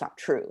that that's not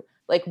true.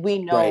 Like we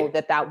know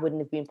that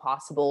wouldn't have been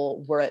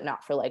possible were it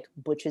not for like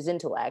Butch's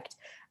intellect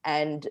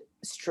and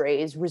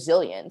Stray's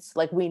resilience.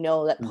 Like we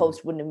know that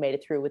Post wouldn't have made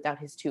it through without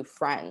his two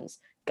friends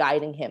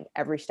guiding him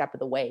every step of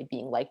the way,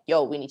 being like,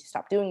 yo, we need to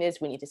stop doing this.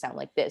 We need to sound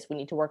like this. We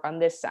need to work on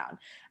this sound.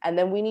 And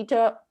then we need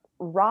to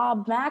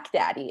rob Mac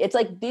Daddy. It's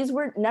like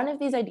none of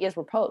these ideas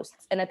were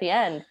Post's. And at the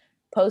end,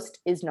 Post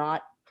is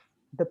not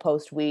the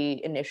Post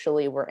we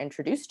initially were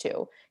introduced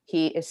to.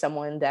 He is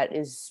someone that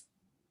is,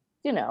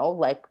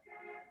 like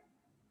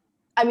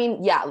I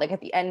mean, yeah, like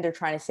at the end, they're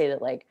trying to say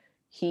that like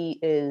he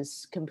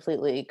is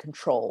completely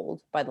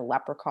controlled by the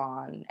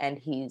leprechaun, and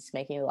he's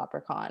making the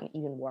leprechaun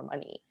even more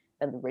money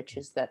than the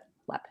riches that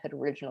Lep had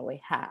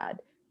originally had,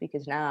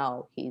 because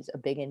now he's a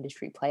big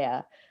industry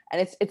player.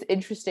 And it's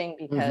interesting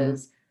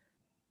because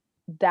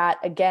that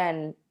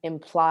again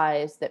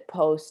implies that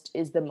Post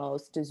is the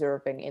most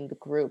deserving in the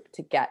group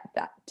to get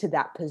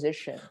that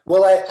position.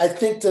 Well, I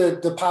think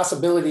the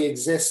possibility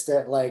exists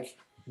that like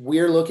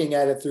we're looking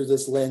at it through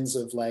this lens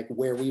of like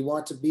where we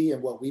want to be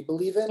and what we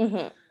believe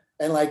in.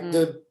 And like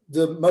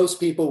the most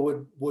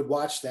people would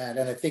watch that.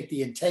 And I think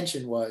the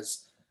intention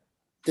was,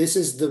 this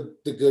is the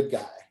good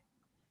guy,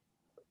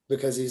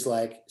 because he's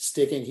like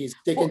sticking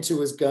to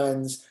his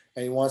guns,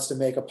 and he wants to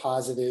make a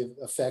positive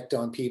effect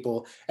on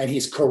people, and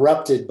he's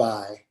corrupted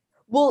by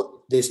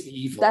this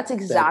evil. That's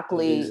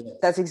exactly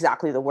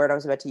the word I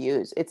was about to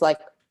use. It's like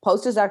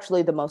Post is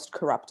actually the most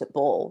corrupted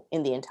bull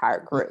in the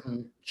entire group.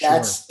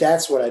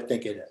 That's what I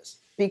think it is.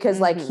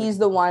 Because like he's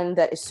the one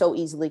that is so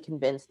easily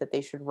convinced that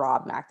they should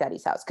rob Mac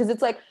Daddy's house. Because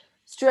it's like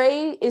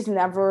Stray is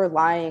never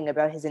lying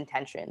about his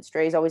intentions.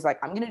 Stray's always like,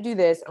 I'm gonna do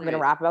this, I'm gonna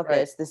rap about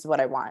this is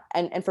what I want.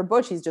 And for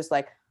Butch, he's just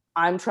like,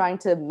 I'm trying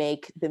to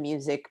make the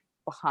music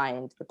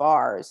behind the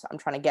bars. I'm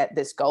trying to get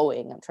this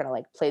going. I'm trying to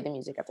like play the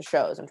music at the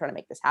shows. I'm trying to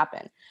make this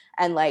happen.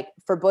 And like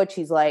for Butch,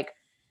 he's like,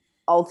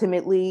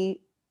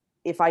 ultimately,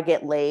 if I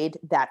get laid,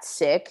 that's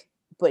sick.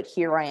 But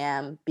here I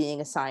am being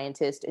a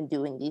scientist and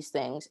doing these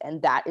things.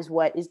 And that is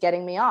what is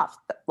getting me off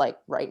like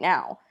right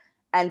now.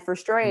 And for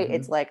Stray,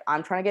 it's like,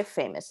 I'm trying to get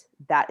famous.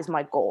 That is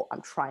my goal.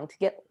 I'm trying to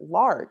get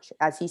large,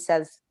 as he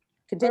says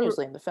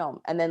continuously in the film.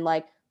 And then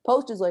like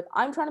Post is like,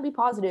 I'm trying to be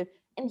positive.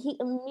 And he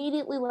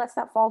immediately lets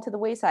that fall to the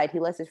wayside. He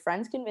lets his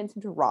friends convince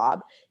him to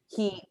rob.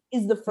 He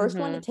is the first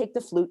one to take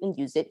the flute and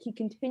use it. He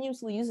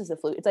continuously uses the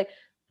flute. It's like,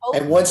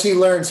 and once he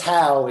learns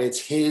how, it's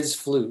his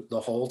flute the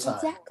whole time.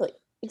 Exactly.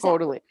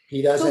 Totally.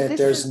 He doesn't.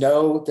 There's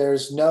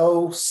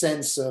no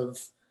sense of.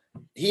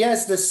 He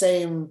has the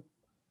same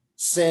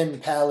sin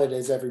palette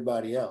as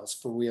everybody else.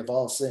 For we have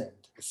all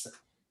sinned,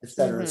 et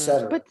cetera, et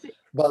cetera.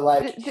 But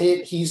like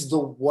he's the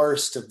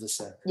worst of the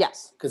sinners.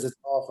 Yes, because it's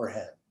all for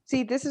him.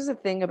 See, this is a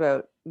thing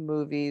about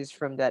movies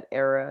from that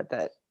era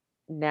that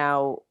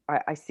now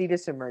I see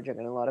this emerging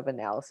in a lot of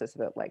analysis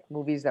about like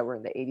movies that were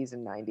in the 80s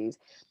and 90s.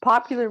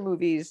 Popular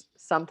movies,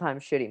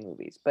 sometimes shitty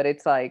movies, but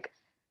it's like,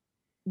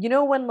 you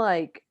know, when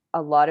like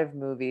a lot of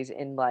movies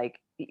in like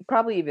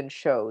probably even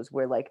shows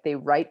where like they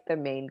write the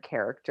main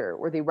character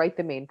or they write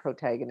the main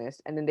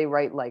protagonist and then they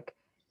write like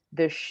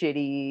the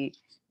shitty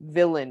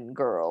villain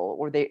girl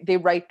or they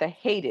write the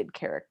hated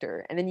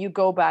character and then you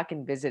go back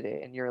and visit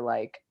it and you're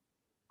like,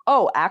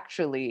 oh,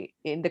 actually,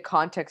 in the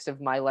context of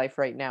my life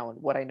right now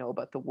and what I know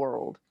about the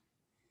world,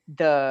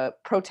 the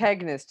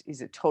protagonist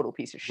is a total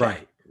piece of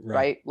shit.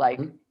 Right?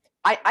 Like,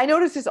 I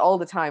notice this all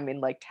the time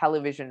in like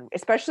television,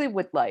 especially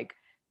with like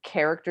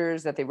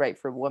characters that they write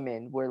for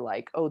women, where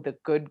like, oh, the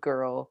good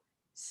girl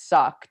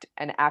sucked,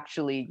 and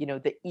actually, you know,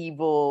 the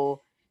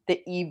evil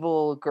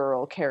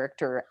girl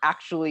character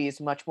actually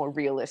is much more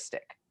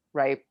realistic,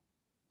 right?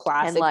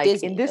 Classic and like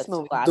Disney. in this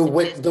movie,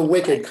 the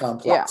wicked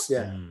complex,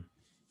 yeah.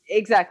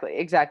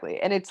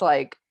 Exactly. And it's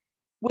like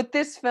with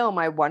this film,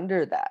 I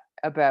wonder that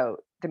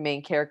about the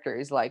main character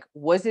is like,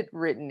 was it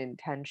written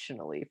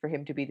intentionally for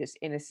him to be this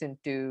innocent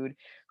dude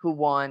who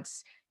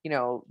wants, you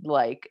know,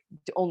 like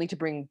only to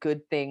bring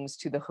good things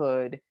to the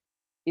hood,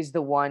 is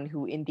the one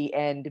who in the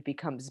end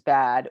becomes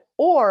bad?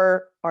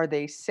 Or are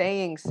they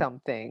saying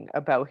something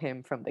about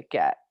him from the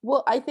get?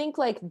 Well, I think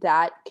like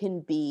that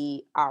can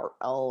be our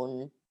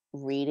own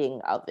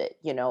reading of it.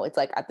 You know, it's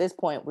like at this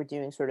point we're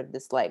doing sort of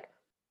this like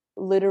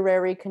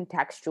literary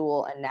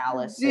contextual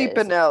analysis. Deep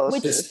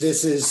analysis.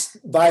 This is,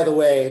 by the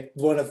way,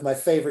 one of my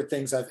favorite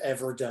things I've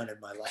ever done in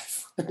my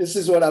life. This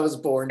is what I was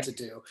born to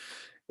do,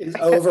 is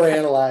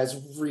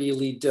overanalyze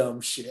really dumb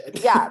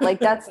shit. Yeah,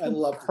 like that's I the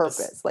love purpose.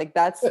 this. Like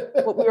that's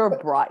what we were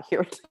brought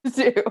here to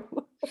do.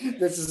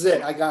 This is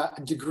it. I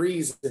got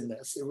degrees in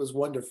this. It was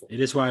wonderful. It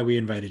is why we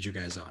invited you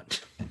guys on.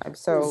 I'm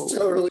so It's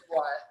totally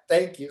why.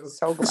 Thank you.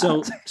 so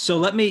glad. So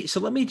let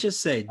me just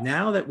say,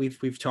 now that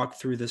we've talked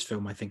through this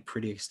film, I think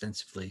pretty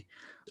extensively,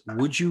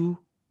 would you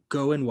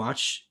go and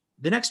watch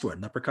the next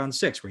one, Leprechaun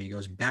 6, where he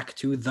goes back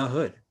to the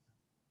hood?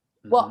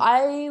 Well,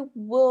 I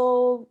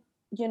will,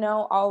 you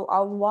know,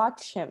 I'll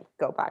watch him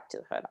go back to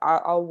the hood.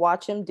 I'll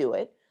watch him do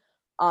it.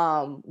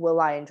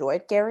 Will I enjoy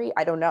it, Gary?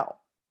 I don't know.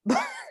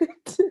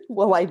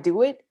 Will I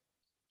do it?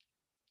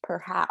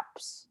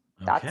 Perhaps.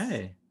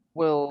 Okay.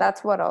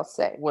 That's what I'll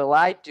say. Will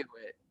I do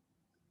it?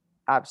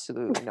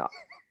 Absolutely not.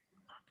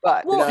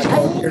 But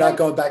Well, You're not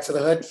going back to the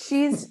hood?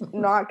 She's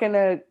not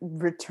gonna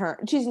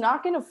return. She's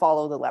not gonna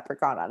follow the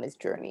leprechaun on his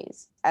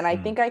journeys, and I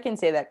think I can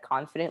say that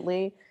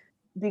confidently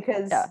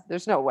because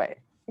there's no way.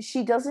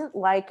 she doesn't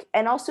like.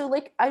 And also,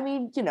 like, I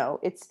mean, you know,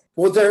 it's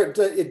Well,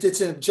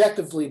 it's an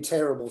objectively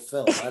terrible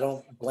film. I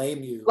don't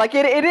blame you. Like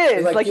it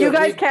is. Like you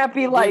guys can't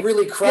be like, we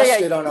really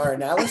crushed it on our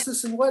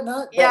analysis and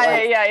whatnot. But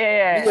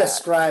yeah. we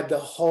ascribed a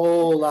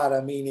whole lot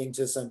of meaning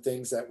to some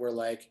things that were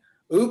like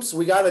oops,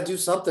 we got to do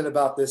something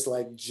about this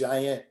like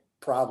giant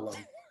problem.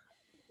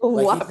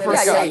 Like What? he's in a Yeah,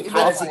 safe. yeah,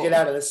 How does he awful. get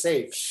out of the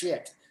safe?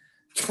 Shit.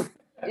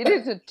 It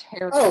is a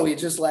terrible. Oh, he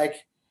just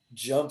like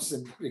jumps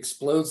and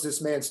explodes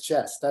this man's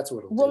chest. That's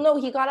what it'll Well, do.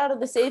 no, he got out of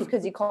the safe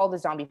because he called the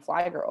zombie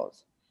fly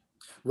girls,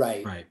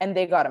 Right. Right. and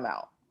they got him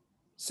out.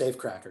 Safe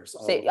crackers.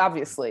 all Say, of them.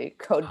 obviously,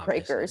 code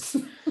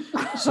Obviously.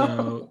 breakers.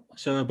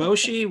 So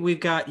Boshi, we've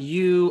got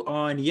you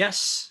on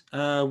yes.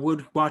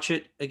 Would watch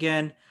it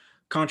again.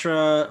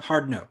 Contra,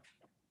 hard no.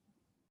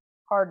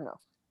 Hard no.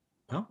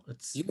 Well,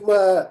 it's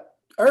You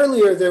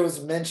earlier there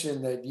was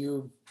mention that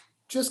you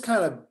just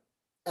kind of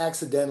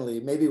accidentally,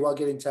 maybe while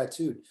getting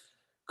tattooed,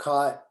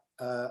 caught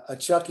a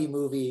Chucky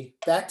movie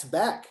back to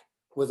back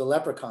with a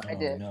Leprechaun. I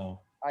did. No.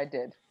 I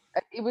did.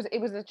 It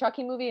was the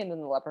Chucky movie and then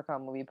the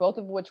Leprechaun movie, both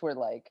of which were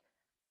like,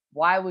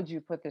 why would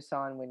you put this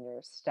on when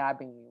you're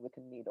stabbing me with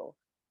a needle?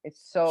 It's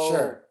so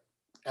Sure,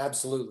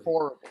 absolutely.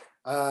 horrible.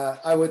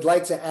 I would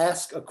like to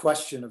ask a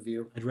question of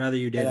you. I'd rather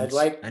you And didn't. I'd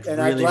like really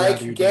rather you like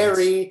didn't.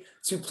 Gary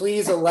to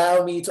please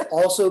allow me to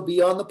also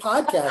be on the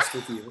podcast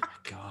with you. Oh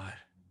my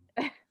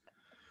God.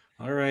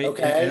 All right.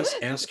 Okay.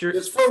 Ask your.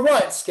 Just for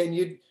once, can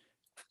you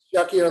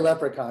Chucky or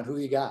Leprechaun? Who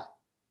you got?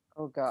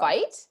 Oh god.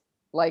 Fight?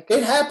 Like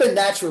It happened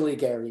naturally,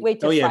 Gary. Wait,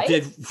 to Oh yeah, fight?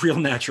 it did real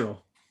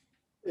natural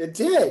It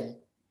did.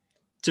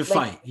 to Like-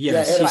 fight.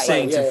 Yes, Yeah, he's fight.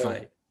 saying Yeah, to yeah,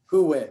 fight.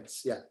 Who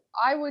wins? Yeah.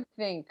 I would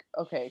think,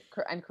 okay,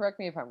 and correct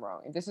me if I'm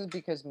wrong. And this is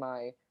because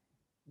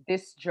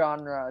this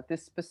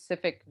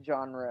specific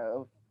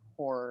genre of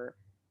horror,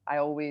 I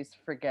always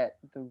forget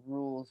the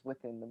rules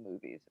within the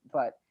movies.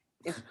 But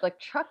it's like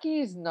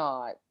Chucky's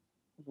not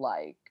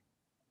like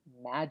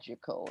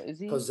magical, is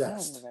he? I don't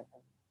Possessed. remember.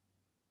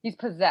 He's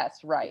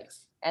possessed, right?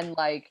 Yes. And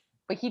like,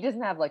 but he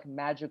doesn't have like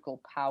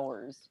magical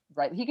powers,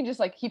 right? He can just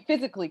like he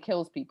physically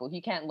kills people.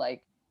 He can't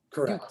like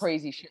Correct. do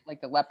crazy shit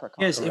like the leprechaun.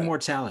 He has Correct.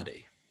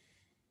 immortality.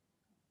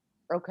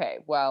 Okay,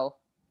 well,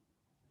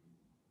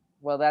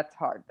 that's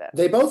hard then.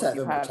 They both have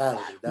You have-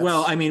 immortality.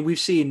 Well, I mean, we've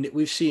seen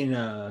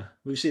the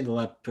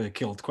Lep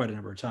killed quite a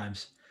number of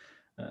times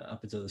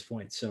up until this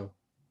point. So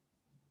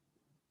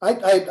I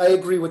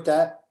agree with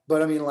that,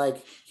 but I mean,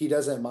 like, he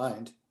doesn't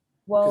mind because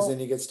Well, then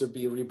he gets to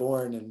be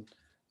reborn and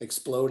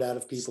explode out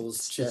of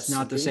people's chests. it's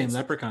not and the same beans.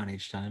 leprechaun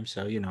each time.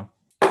 So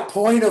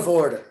Point of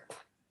order: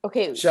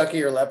 okay.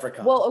 Chucky or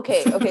Leprechaun. Well,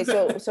 okay.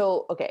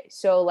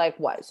 So like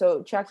what?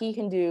 So Chucky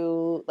can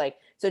do like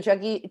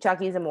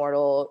Chucky's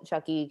immortal.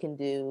 Chucky can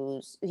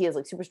do. He has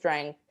like super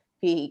strength.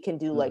 He can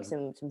do like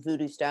some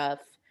voodoo stuff.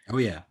 oh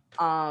yeah,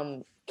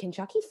 Can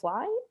Chucky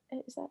fly?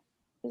 Is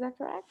that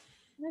correct?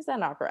 Or is that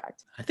not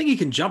correct? I think he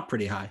can jump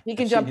pretty high. He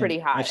can I've jump seen pretty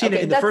him- high. I've seen Okay,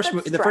 it in the that's first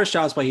strength.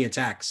 Child's Play. He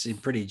attacks in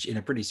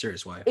a pretty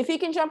serious way. If he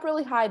can jump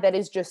really high, that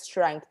is just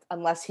strength,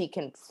 unless he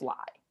can fly.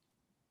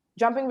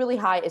 Jumping really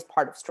high is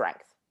part of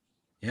strength.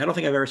 Yeah, I don't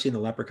think I've ever seen the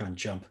leprechaun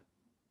jump.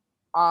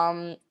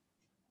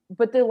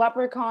 But the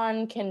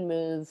leprechaun can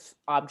move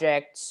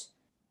objects,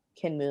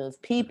 can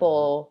move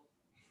people,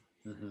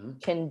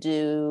 Mhm. can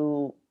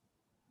do.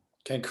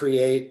 Can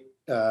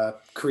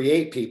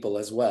create people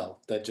as well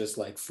that just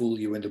like fool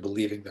you into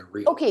believing they're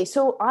real. Okay,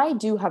 so I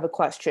do have a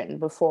question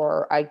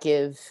before I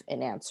give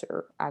an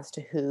answer as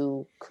to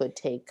who could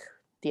take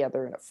the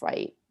other in a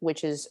fight,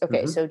 which is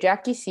okay. Mhm. So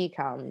Jackie C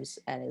comes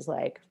and is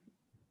like,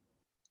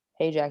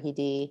 "Hey, Jackie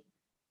D,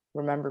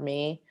 remember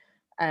me?"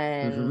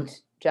 And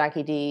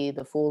Jackie D,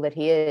 the fool that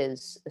he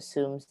is,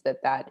 assumes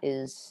that that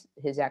is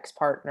his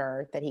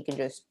ex-partner that he can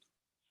just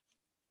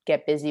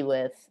get busy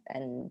with,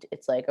 and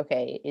it's like,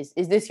 okay, is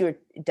this your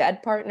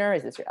dead partner?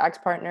 Is this your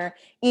ex-partner?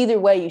 Either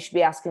way, you should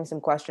be asking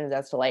some questions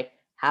as to like,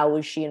 how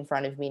is she in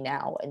front of me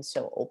now and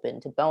so open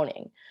to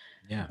boning?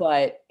 Yeah.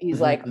 But he's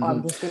Mhm, like, mhm.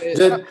 I'm just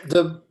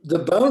gonna The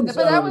bone But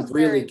that was zone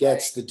really very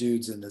gets the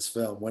dudes in this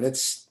film. When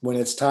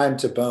it's time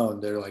to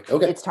bone, they're like,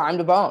 okay, it's time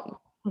to bone.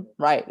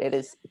 Right. It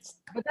is.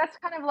 But that's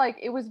kind of like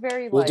it was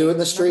very we'll like do it in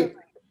the street.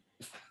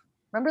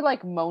 Remember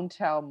like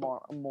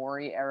Montel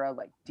Mori era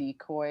like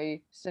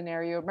decoy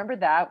scenario? Remember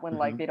that when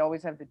like Mhm. they'd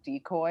always have the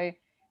decoy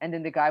and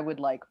then the guy would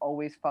like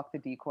always fuck the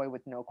decoy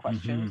with no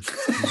questions.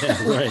 Mhm.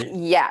 Yeah, right.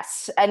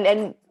 Yes.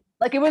 And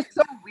Like it was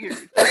so weird.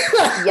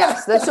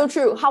 yes, that's so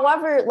true.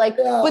 However, like,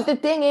 Yeah. but the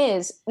thing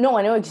is, no,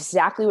 I know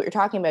exactly what you're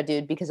talking about,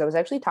 dude, because I was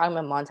actually talking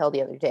about Montel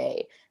the other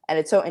day. And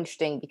it's so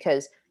interesting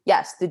because,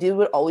 yes, the dude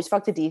would always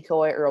fuck the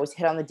decoy or always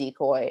hit on the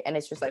decoy. And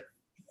it's just like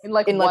In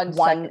like in like one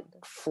one second.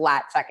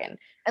 flat second.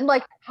 And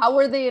like how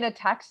were they in a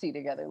taxi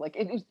together? Like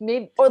it was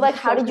made Or it like,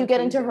 was how so did you get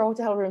into confusing. her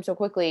hotel room so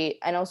quickly?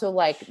 And also,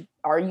 like,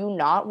 are you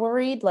not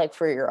worried, like,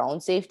 for your own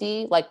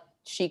safety? Like,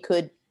 she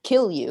could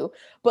kill you.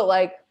 But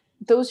like,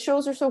 those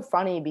shows are so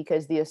funny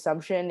because the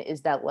assumption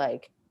is that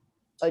like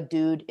a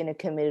dude in a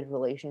committed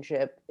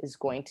relationship is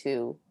going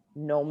to,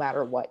 no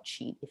matter what,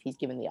 cheat if he's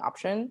given the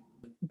option.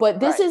 But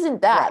this Right,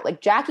 isn't that. right.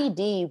 Like Jackie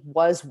D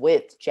was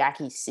with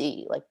Jackie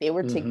C. Like they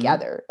were Mhm.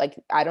 together. Like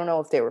I don't know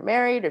if they were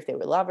married or if they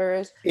were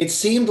lovers. It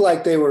seemed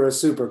like they were a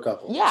super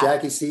couple. Yeah.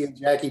 Jackie C and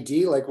Jackie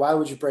D. Like, why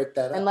would you break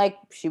that And up? like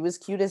she was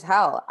cute as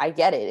hell. I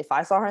get it. If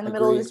I saw her in the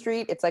middle of the Agreed.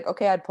 street, it's like,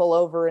 okay, I'd pull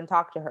over and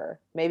talk to her.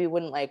 Maybe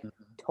wouldn't like Mhm.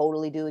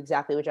 totally do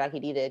exactly what Jackie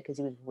D did because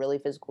he was really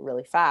physical,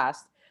 really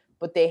fast,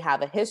 but they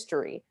have a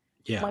history.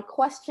 Yeah. My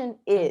question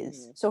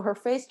is, Mhm. so her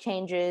face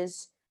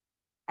changes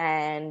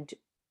and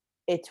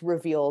it's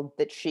revealed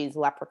that she's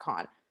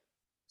Leprechaun.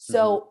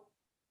 So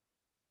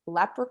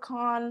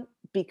Leprechaun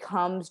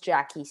becomes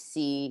Jackie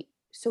C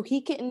so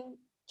he can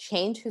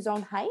change his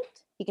own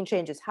height? He can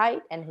change his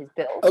height and his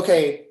build.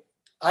 Okay,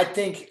 I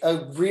think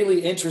a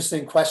really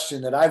interesting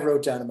question that I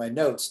wrote down in my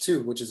notes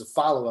too, which is a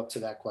follow up to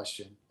that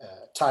question,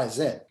 ties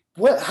in.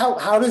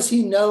 How does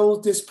he know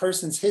this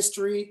person's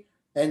history,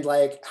 and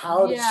like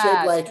how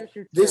should like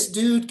this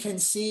dude can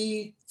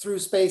see through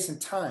space and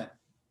time?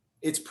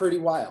 It's pretty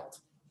wild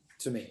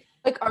to me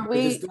Like, are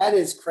because we that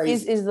is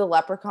crazy. is the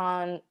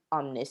Leprechaun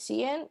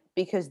omniscient?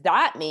 Because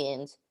that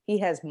means he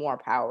has more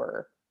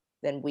power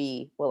than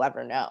we will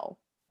ever know.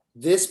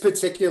 This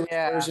particular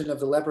Yeah. version of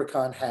the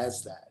Leprechaun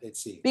has that, it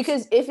seems.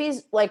 Because if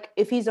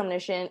he's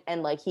omniscient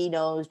and like he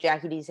knows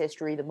Jackie D's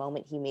history the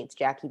moment he meets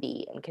Jackie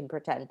D and can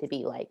pretend to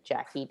be like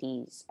Jackie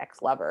D's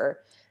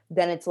ex-lover,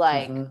 then it's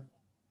like Mhm.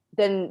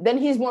 then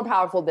he's more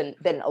powerful than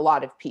a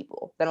lot of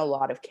people, than a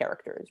lot of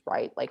characters,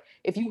 right? Like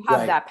if you have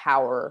Right. that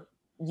power,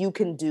 you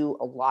can do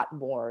a lot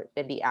more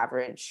than the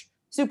average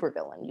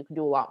supervillain. You can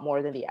do a lot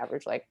more than the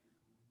average like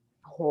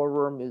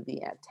horror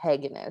movie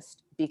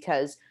antagonist,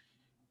 because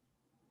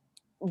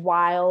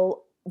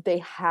while they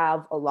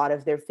have a lot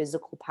of their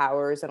physical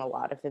powers and a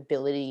lot of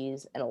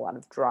abilities and a lot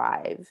of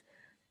drive,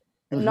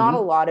 not a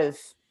lot of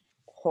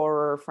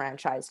horror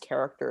franchise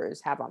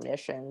characters have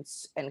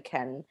omniscience and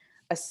can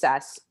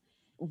assess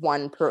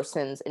one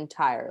person's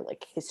entire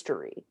like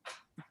history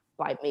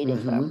by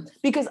meeting them.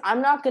 Because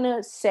I'm not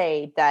gonna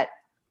say that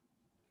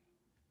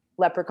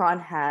Leprechaun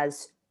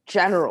has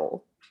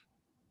general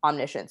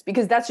omniscience,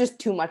 because that's just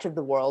too much of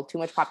the world, too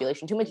much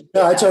population, too much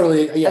No, I data.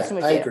 totally, yeah, That's too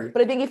much I data. agree.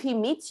 But I think if he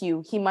meets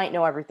you, he might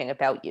know everything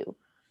about you.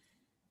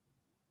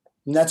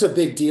 And that's a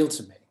big deal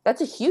to me.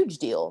 That's a huge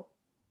deal.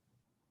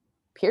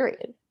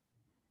 Period.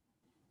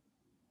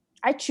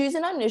 I choose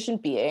an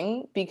omniscient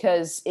being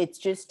because it's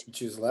just You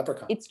choose a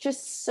Leprechaun. it's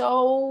just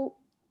so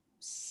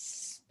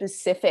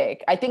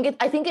specific. I think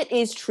it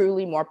is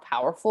truly more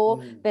powerful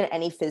Mm. than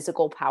any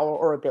physical power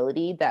or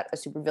ability that a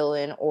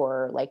supervillain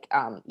or like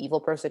evil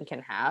person can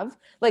have.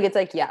 Like it's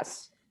like,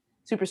 yes,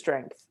 super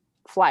strength,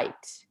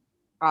 flight,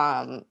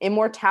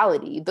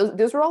 immortality.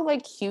 Those are all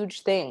like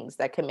huge things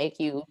that can make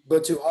you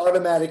But to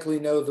automatically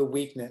know the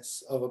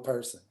weakness of a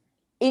person.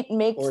 it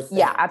makes Or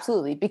yeah, thing.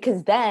 absolutely,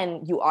 because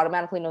then you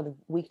automatically know the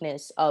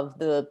weakness of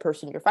the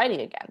person you're fighting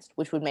against,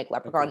 which would make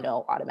Leprechaun Agreed.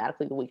 know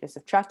automatically the weakness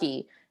of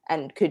Chucky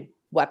and could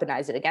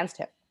weaponize it against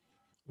him.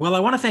 Well, I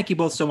want to thank you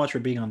both so much for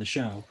being on the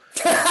show.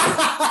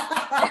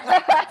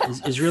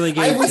 It's really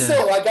I good was to-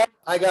 so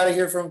I gotta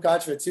hear from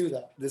Contra too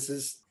though. This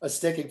is a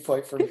sticking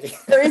point for me.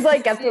 Gary's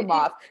like, get them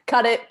off.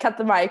 Cut it. Cut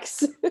the mics.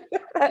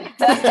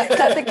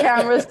 Cut the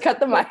cameras. Cut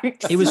the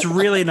mics. It was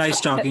really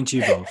nice talking to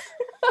you both.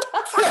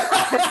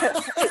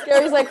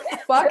 Gary's like,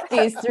 fuck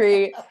these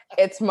three.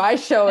 It's my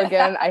show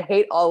again. I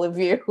hate all of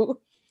you.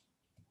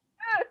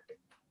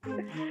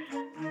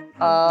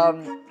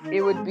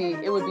 It would be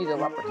the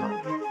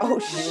Leprechaun. Oh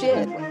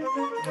shit.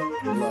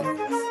 Love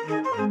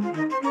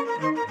this.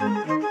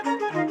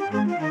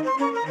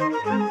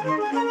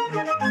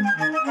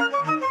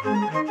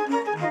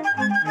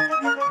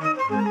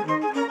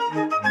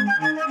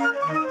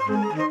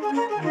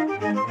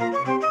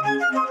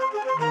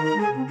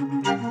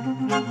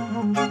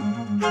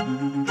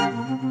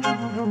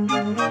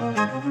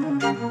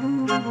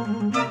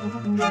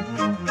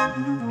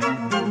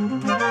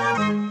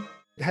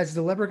 Has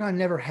the Leprechaun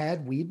never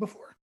had weed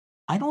before?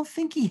 I don't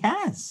think he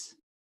has.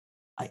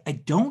 I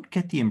don't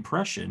get the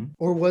impression,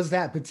 Or was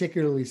that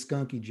particularly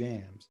Skunky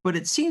Jams? but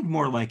it seemed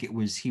more like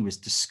he was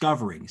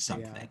discovering Yeah, I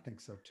something, think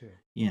so too.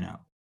 you know.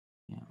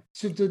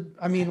 So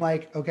I mean,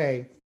 like,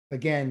 okay,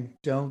 again,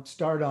 don't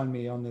start on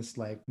me on this,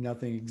 like,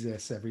 nothing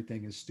exists,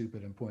 everything is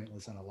stupid and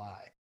pointless and a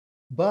lie.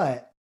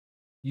 But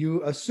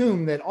you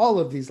assume that all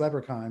of these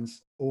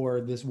leprechauns,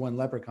 or this one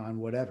leprechaun,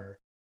 whatever,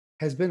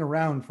 has been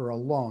around for a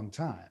long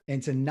time.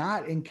 And to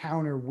not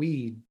encounter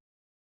weed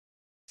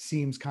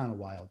seems kind of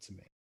wild to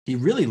me. He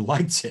really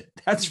likes it.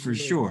 That's He for really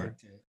sure.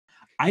 liked it.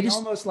 I He just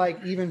almost like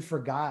even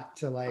forgot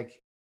to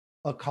like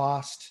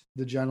accost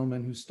the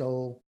gentleman who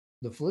stole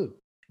the flute.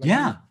 Like, he was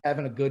Yeah.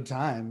 having a good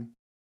time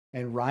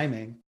and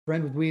rhyming.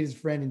 Friend with weed is a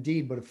friend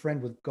indeed, but a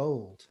friend with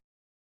gold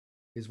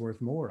is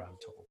worth more, I'm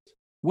told.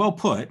 well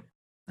put.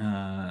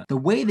 The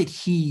way that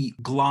he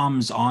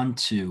gloms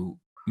onto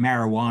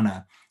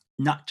marijuana,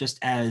 not just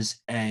as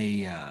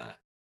a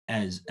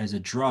as a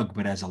drug,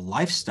 but as a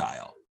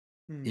lifestyle,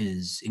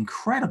 is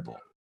incredible.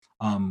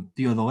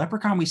 The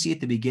leprechaun we see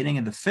at the beginning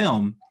of the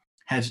film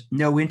has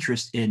no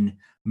interest in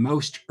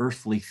most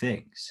earthly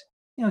things.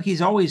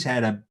 he's always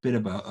had a bit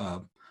of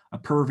a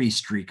pervy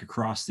streak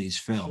across these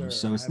films. Sure,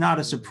 So it's not a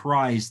absolutely.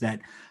 surprise that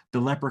the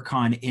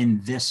leprechaun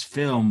in this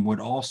film would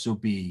also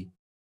be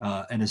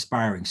an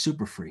aspiring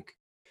super freak.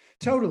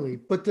 Totally.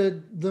 But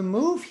the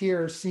move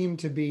here seemed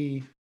to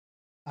be,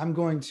 I'm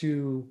going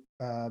to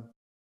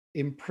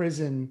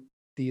imprison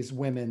these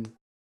women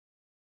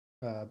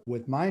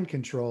with mind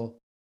control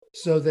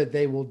so that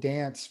they will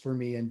dance for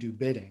me and do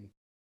bidding.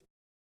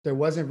 There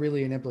wasn't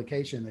really an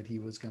implication that he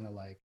was going to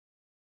like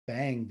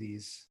bang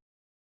these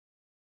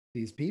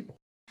people.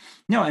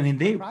 No, I mean,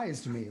 they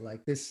Surprised me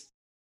like this.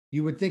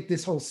 You would think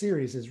this whole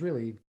series is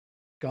really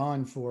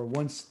gone for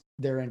once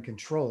they're in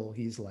control.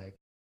 He's like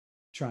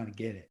trying to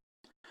get it.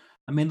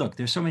 I mean, look,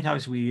 there's so many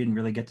topics we didn't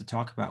really get to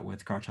talk about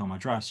with Cartel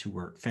Madras, who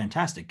were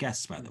fantastic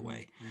guests, by the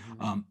way.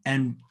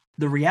 And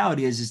the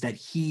reality is that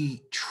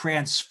he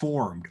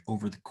transformed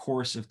over the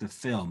course of the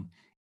film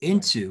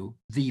into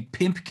the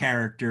pimp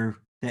character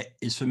that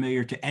is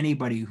familiar to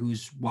anybody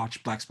who's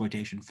watched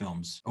blaxploitation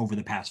films over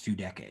the past few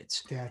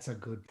decades. That's a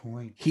good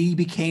point. He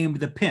became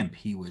the pimp.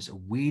 He was a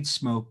weed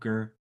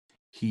smoker.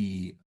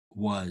 He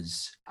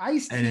was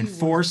Ice-T an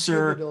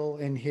enforcer. was pivotal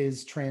in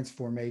his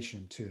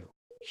transformation too.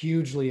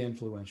 Hugely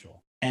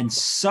influential. And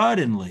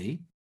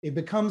suddenly, it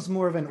becomes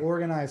more of an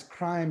organized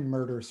crime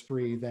murder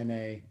spree than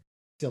a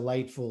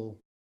delightful,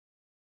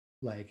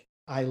 like,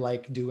 I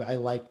like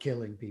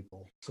killing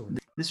people. Sort of.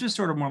 This was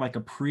sort of more like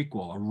a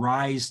prequel, a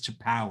rise to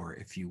power,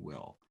 if you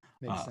will,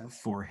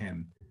 for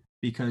him.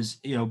 Because,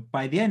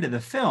 by the end of the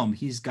film,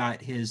 he's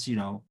got his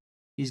crew.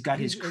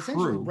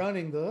 Essentially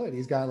running the hood.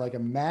 He's got like a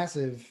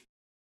massive,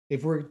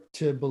 if we're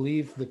to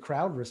believe the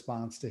crowd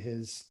response to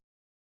his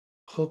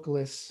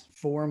hookless,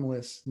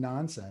 formless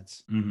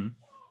nonsense,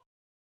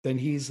 then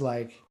he's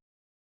like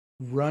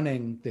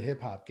running the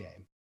hip hop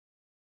game.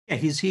 Yeah,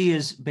 he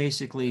is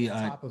basically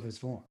top of his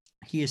form.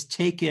 He has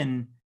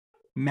taken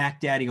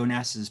Mac Daddy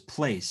Onass's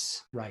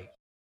place. Right.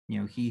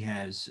 He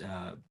has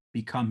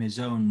become his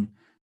own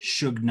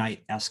Suge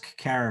Knight-esque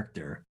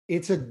character.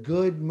 It's a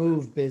good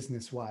move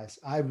business-wise.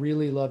 I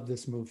really love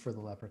this move for the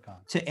Leprechaun.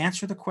 To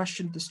answer the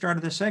question at the start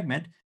of the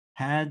segment,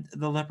 had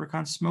the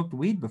Leprechaun smoked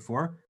weed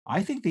before?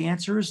 I think the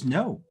answer is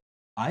no.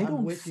 I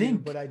don't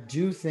think. But I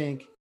do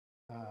think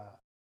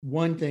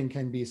one thing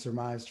can be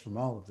surmised from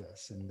all of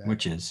this. And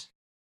which is?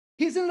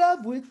 He's in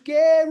love with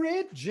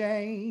Gary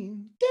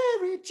Jane.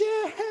 Gary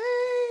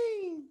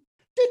Jane.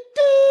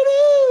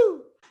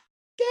 Do-do-do.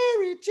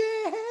 Gary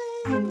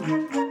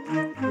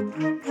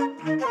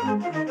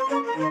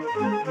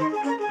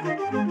Jane.